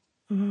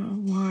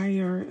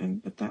wire,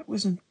 but that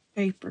wasn't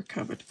paper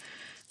covered.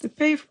 The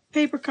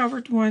paper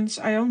covered ones,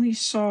 I only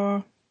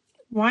saw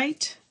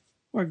white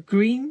or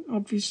green,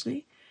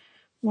 obviously,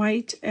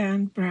 white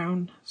and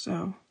brown.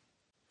 So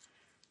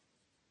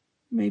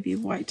maybe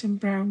white and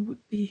brown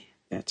would be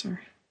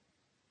better.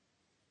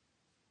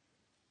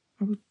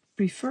 I would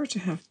prefer to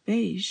have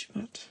beige,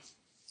 but...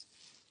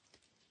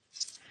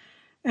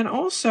 And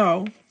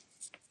also,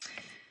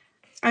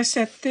 I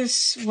said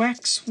this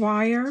wax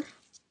wire,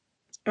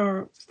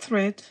 or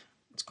thread,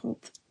 it's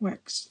called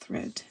wax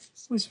thread,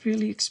 was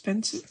really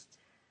expensive.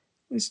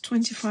 It was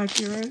 25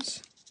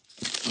 euros.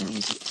 Or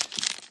was it?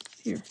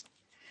 Here.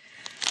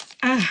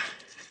 I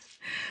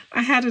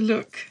had a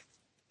look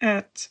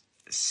at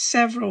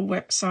several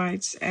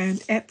websites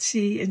and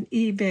Etsy and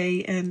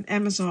eBay and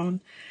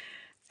Amazon,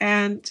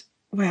 and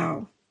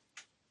well,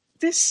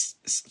 this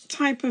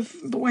type of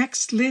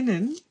waxed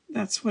linen,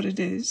 that's what it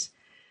is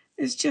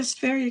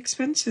just very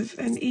expensive.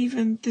 And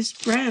even this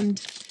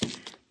brand,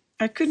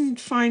 I couldn't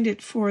find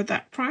it for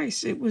that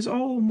price. It was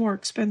all more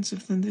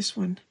expensive than this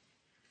one.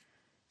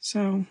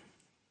 So,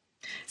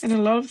 and a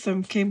lot of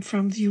them came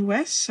from the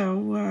US,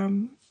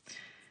 so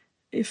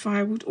if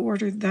I would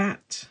order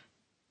that,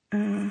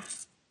 I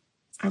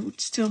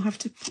would still have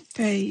to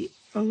pay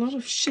a lot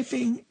of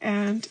shipping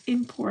and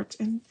import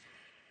and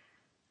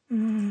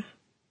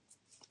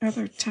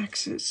other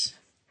taxes,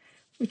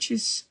 which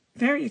is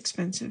very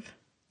expensive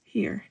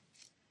here.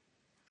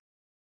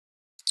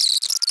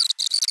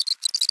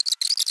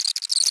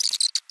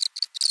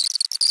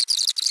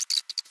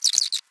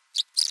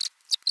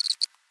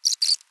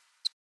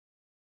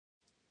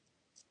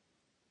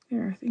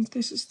 There, I think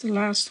this is the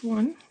last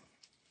one.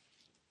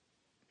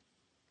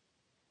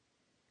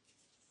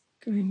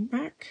 Going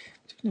back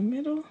to the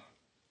middle.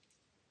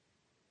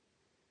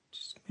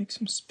 Just make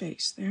some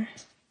space there.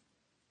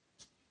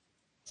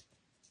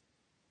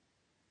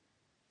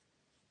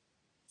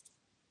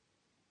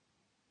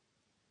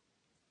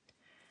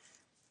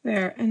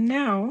 There, and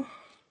now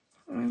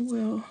I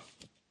will...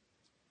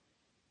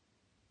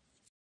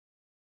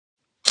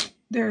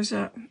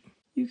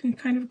 you can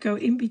kind of go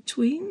in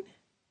between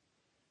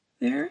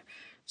there.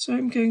 So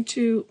I'm going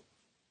to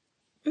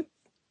put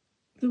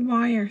the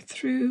wire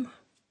through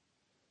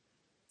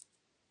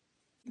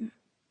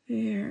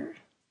there.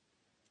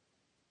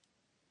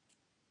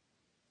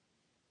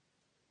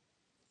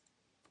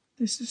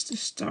 This is the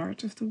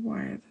start of the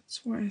wire.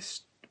 That's where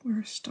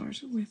I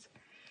started with.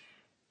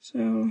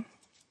 So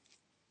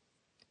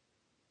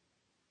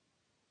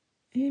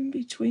in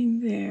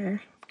between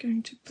there, I'm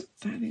going to put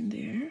that in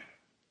there.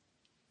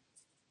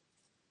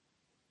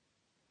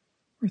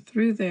 Or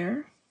through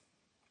there.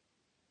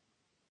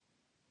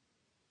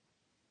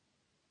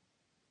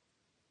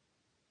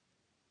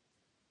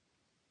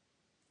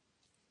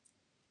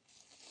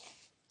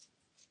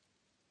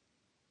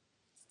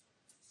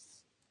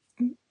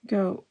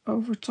 Go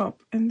over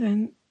top, and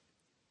then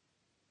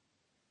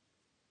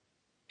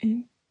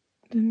in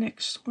the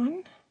next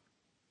one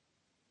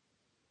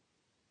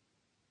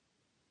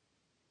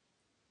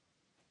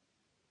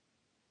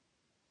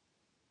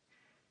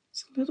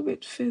it's a little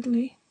bit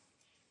fiddly.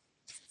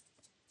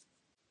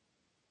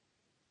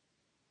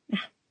 Yeah.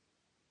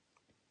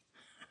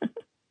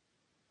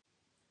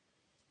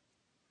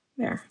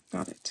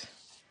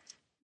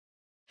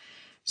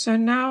 So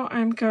now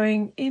I'm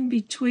going in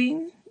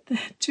between the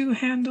two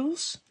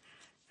handles,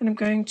 and I'm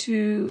going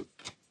to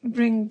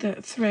bring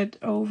the thread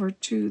over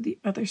to the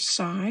other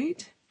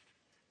side,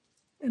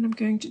 and I'm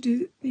going to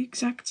do the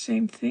exact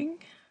same thing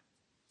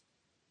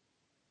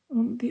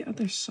on the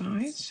other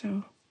side.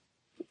 So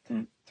put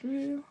that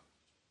through.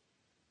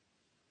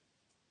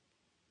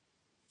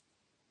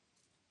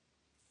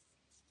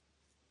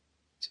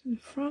 To the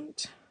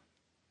front,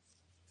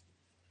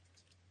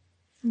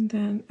 and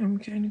then I'm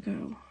going to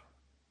go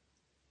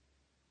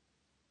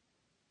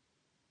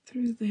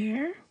through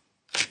there.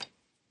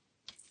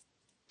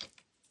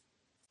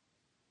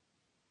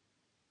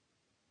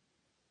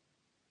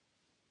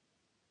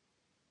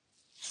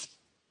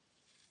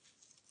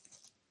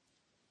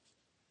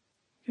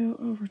 Go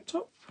over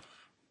top,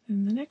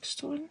 then the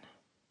next one.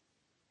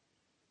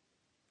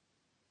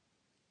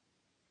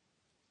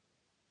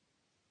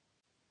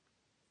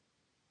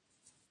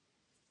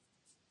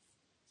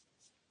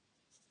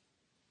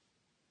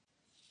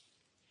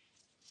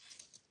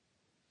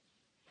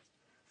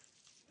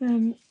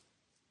 Then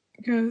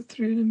go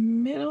through the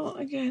middle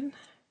again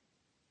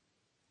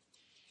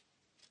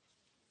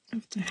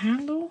of the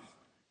handle,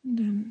 and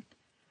then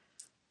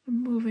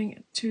I'm moving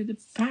it to the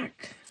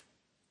back.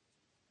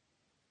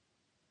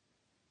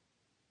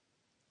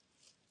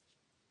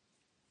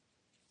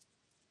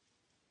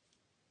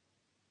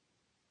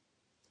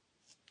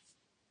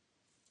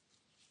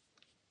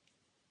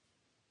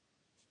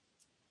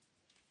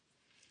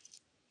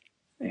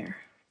 There.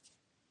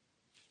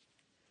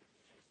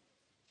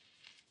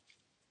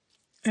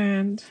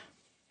 And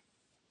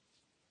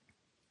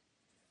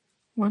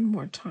one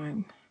more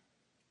time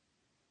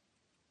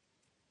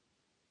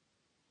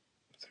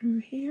through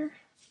here.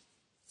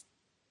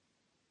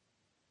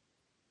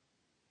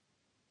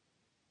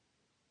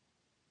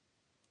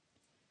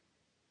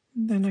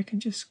 And then I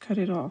can just cut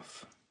it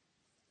off.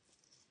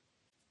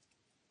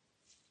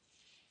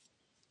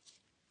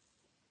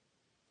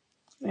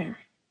 There.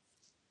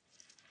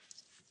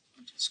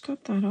 I'll just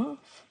cut that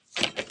off.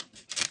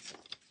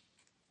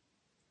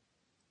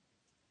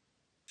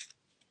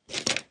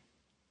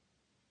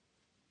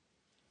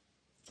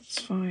 That's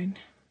fine.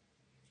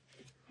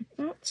 Like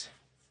that.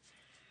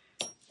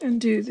 And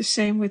do the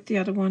same with the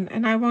other one.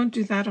 And I won't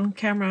do that on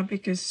camera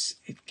because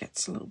it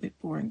gets a little bit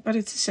boring. But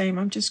it's the same.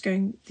 I'm just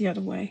going the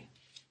other way.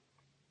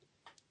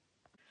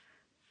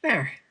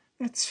 There.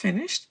 That's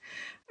finished.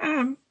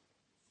 So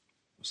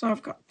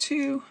I've got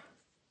two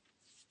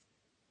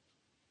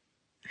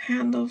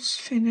handles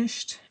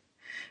finished.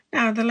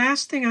 Now the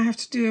last thing I have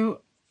to do,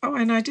 oh,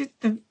 and I did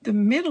the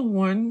middle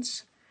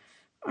ones,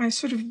 I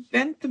sort of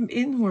bent them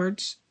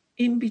inwards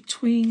in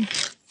between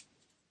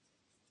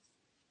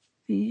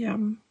the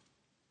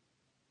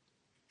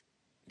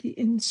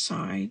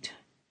inside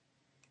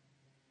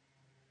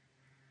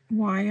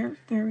wire.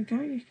 There we go,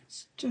 you can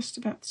just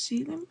about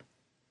see them.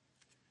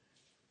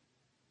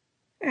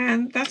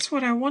 And that's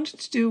what I wanted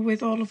to do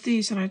with all of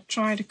these, and I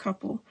tried a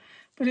couple.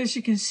 But as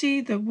you can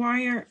see, the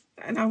wire,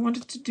 and I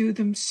wanted to do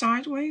them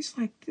sideways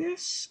like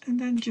this, and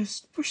then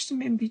just push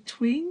them in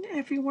between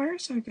everywhere.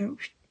 So I go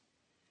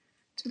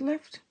to the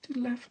left, to the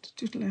left,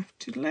 to the left,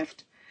 to the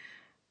left.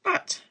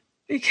 But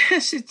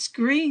because it's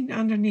green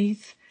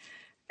underneath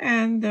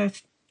and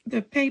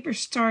the paper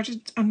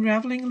started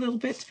unraveling a little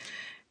bit,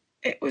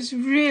 it was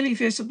really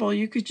visible.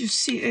 You could just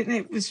see it, and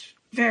it was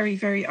very,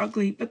 very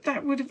ugly. But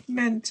that would have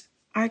meant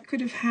I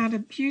could have had a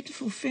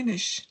beautiful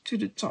finish to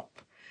the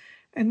top.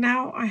 And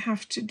now I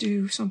have to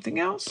do something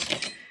else,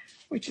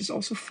 which is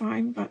also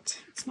fine,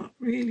 but it's not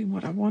really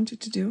what I wanted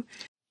to do.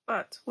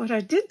 But what I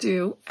did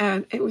do,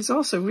 and it was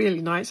also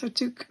really nice, I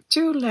took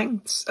 2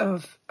 lengths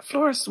of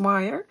florist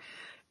wire,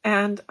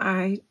 and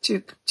I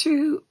took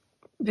 2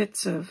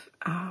 bits of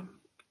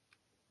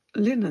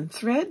linen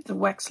thread, the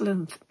wax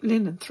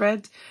linen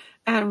thread,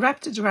 and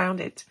wrapped it around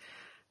it,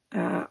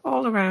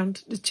 all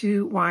around the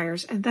 2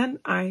 wires. And then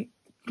I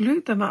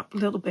glued them up a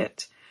little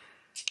bit,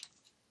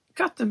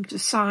 cut them to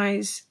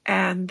size,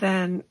 and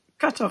then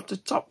cut off the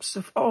tops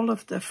of all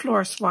of the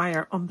florist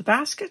wire on the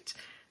basket.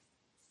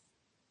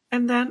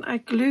 And then I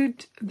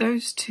glued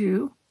those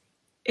 2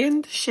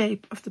 in the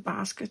shape of the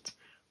basket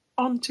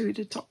onto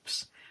the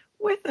tops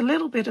with a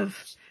little bit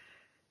of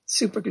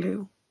super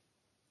glue.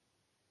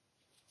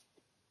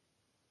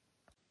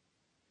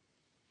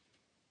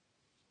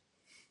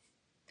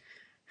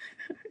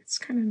 It's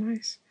kind of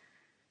nice.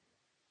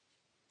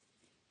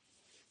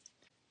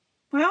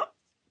 Well,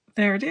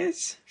 there it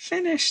is,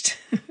 finished.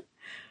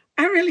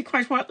 I really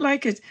quite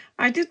like it.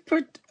 I did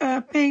put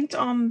paint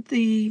on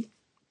the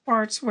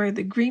parts where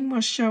the green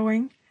was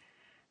showing,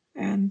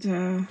 and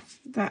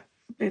that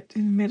bit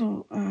in the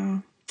middle,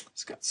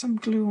 it's got some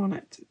glue on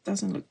it. It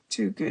doesn't look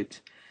too good,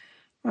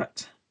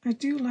 but I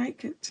do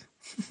like it.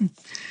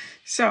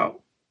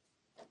 So,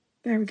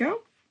 there we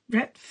go.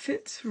 Red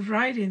fits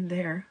right in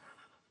there.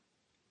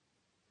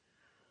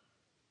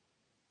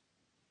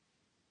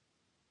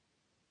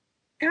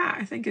 Yeah,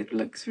 I think it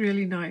looks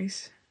really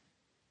nice.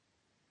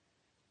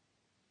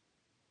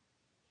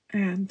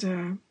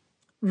 And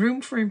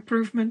room for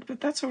improvement, but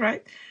that's all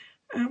right.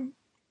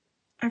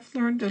 I've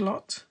learned a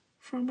lot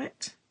from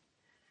it.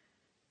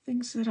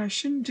 Things that I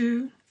shouldn't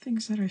do,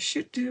 things that I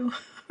should do.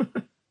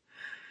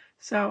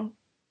 So,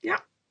 yeah.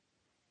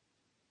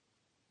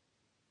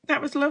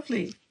 That was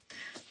lovely.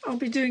 I'll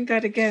be doing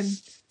that again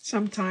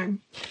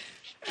sometime.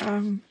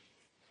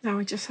 Now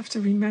I just have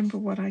to remember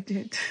what I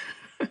did.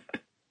 I'm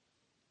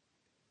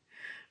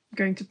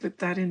going to put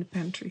that in the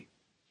pantry.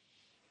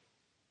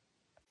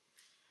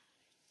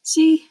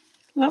 See,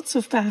 lots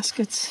of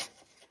baskets.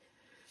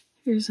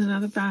 Here's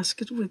another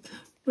basket with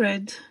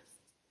bread.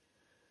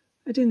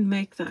 I didn't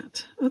make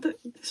that. Oh,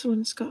 this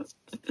one's got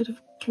a bit of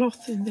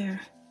cloth in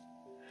there.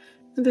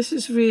 And this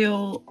is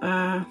real,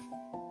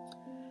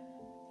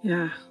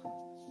 yeah,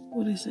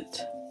 what is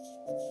it?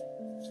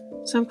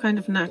 Some kind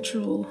of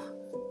natural,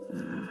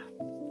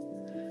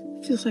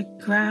 feels like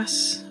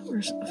grass or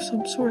of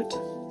some sort.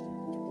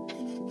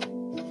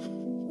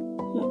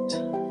 But,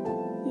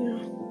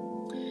 yeah.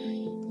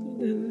 And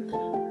then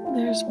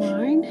there's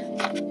mine.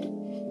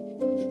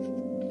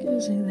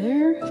 Goes in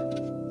there.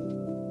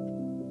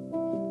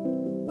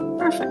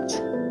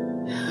 Perfect.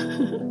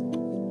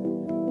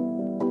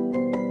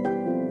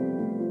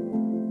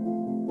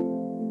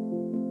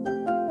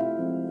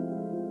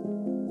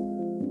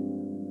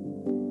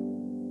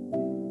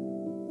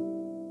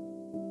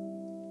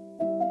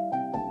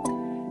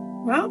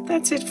 Well,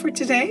 that's it for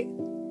today.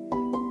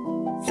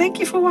 Thank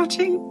you for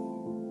watching.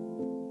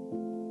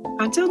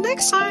 Until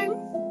next time.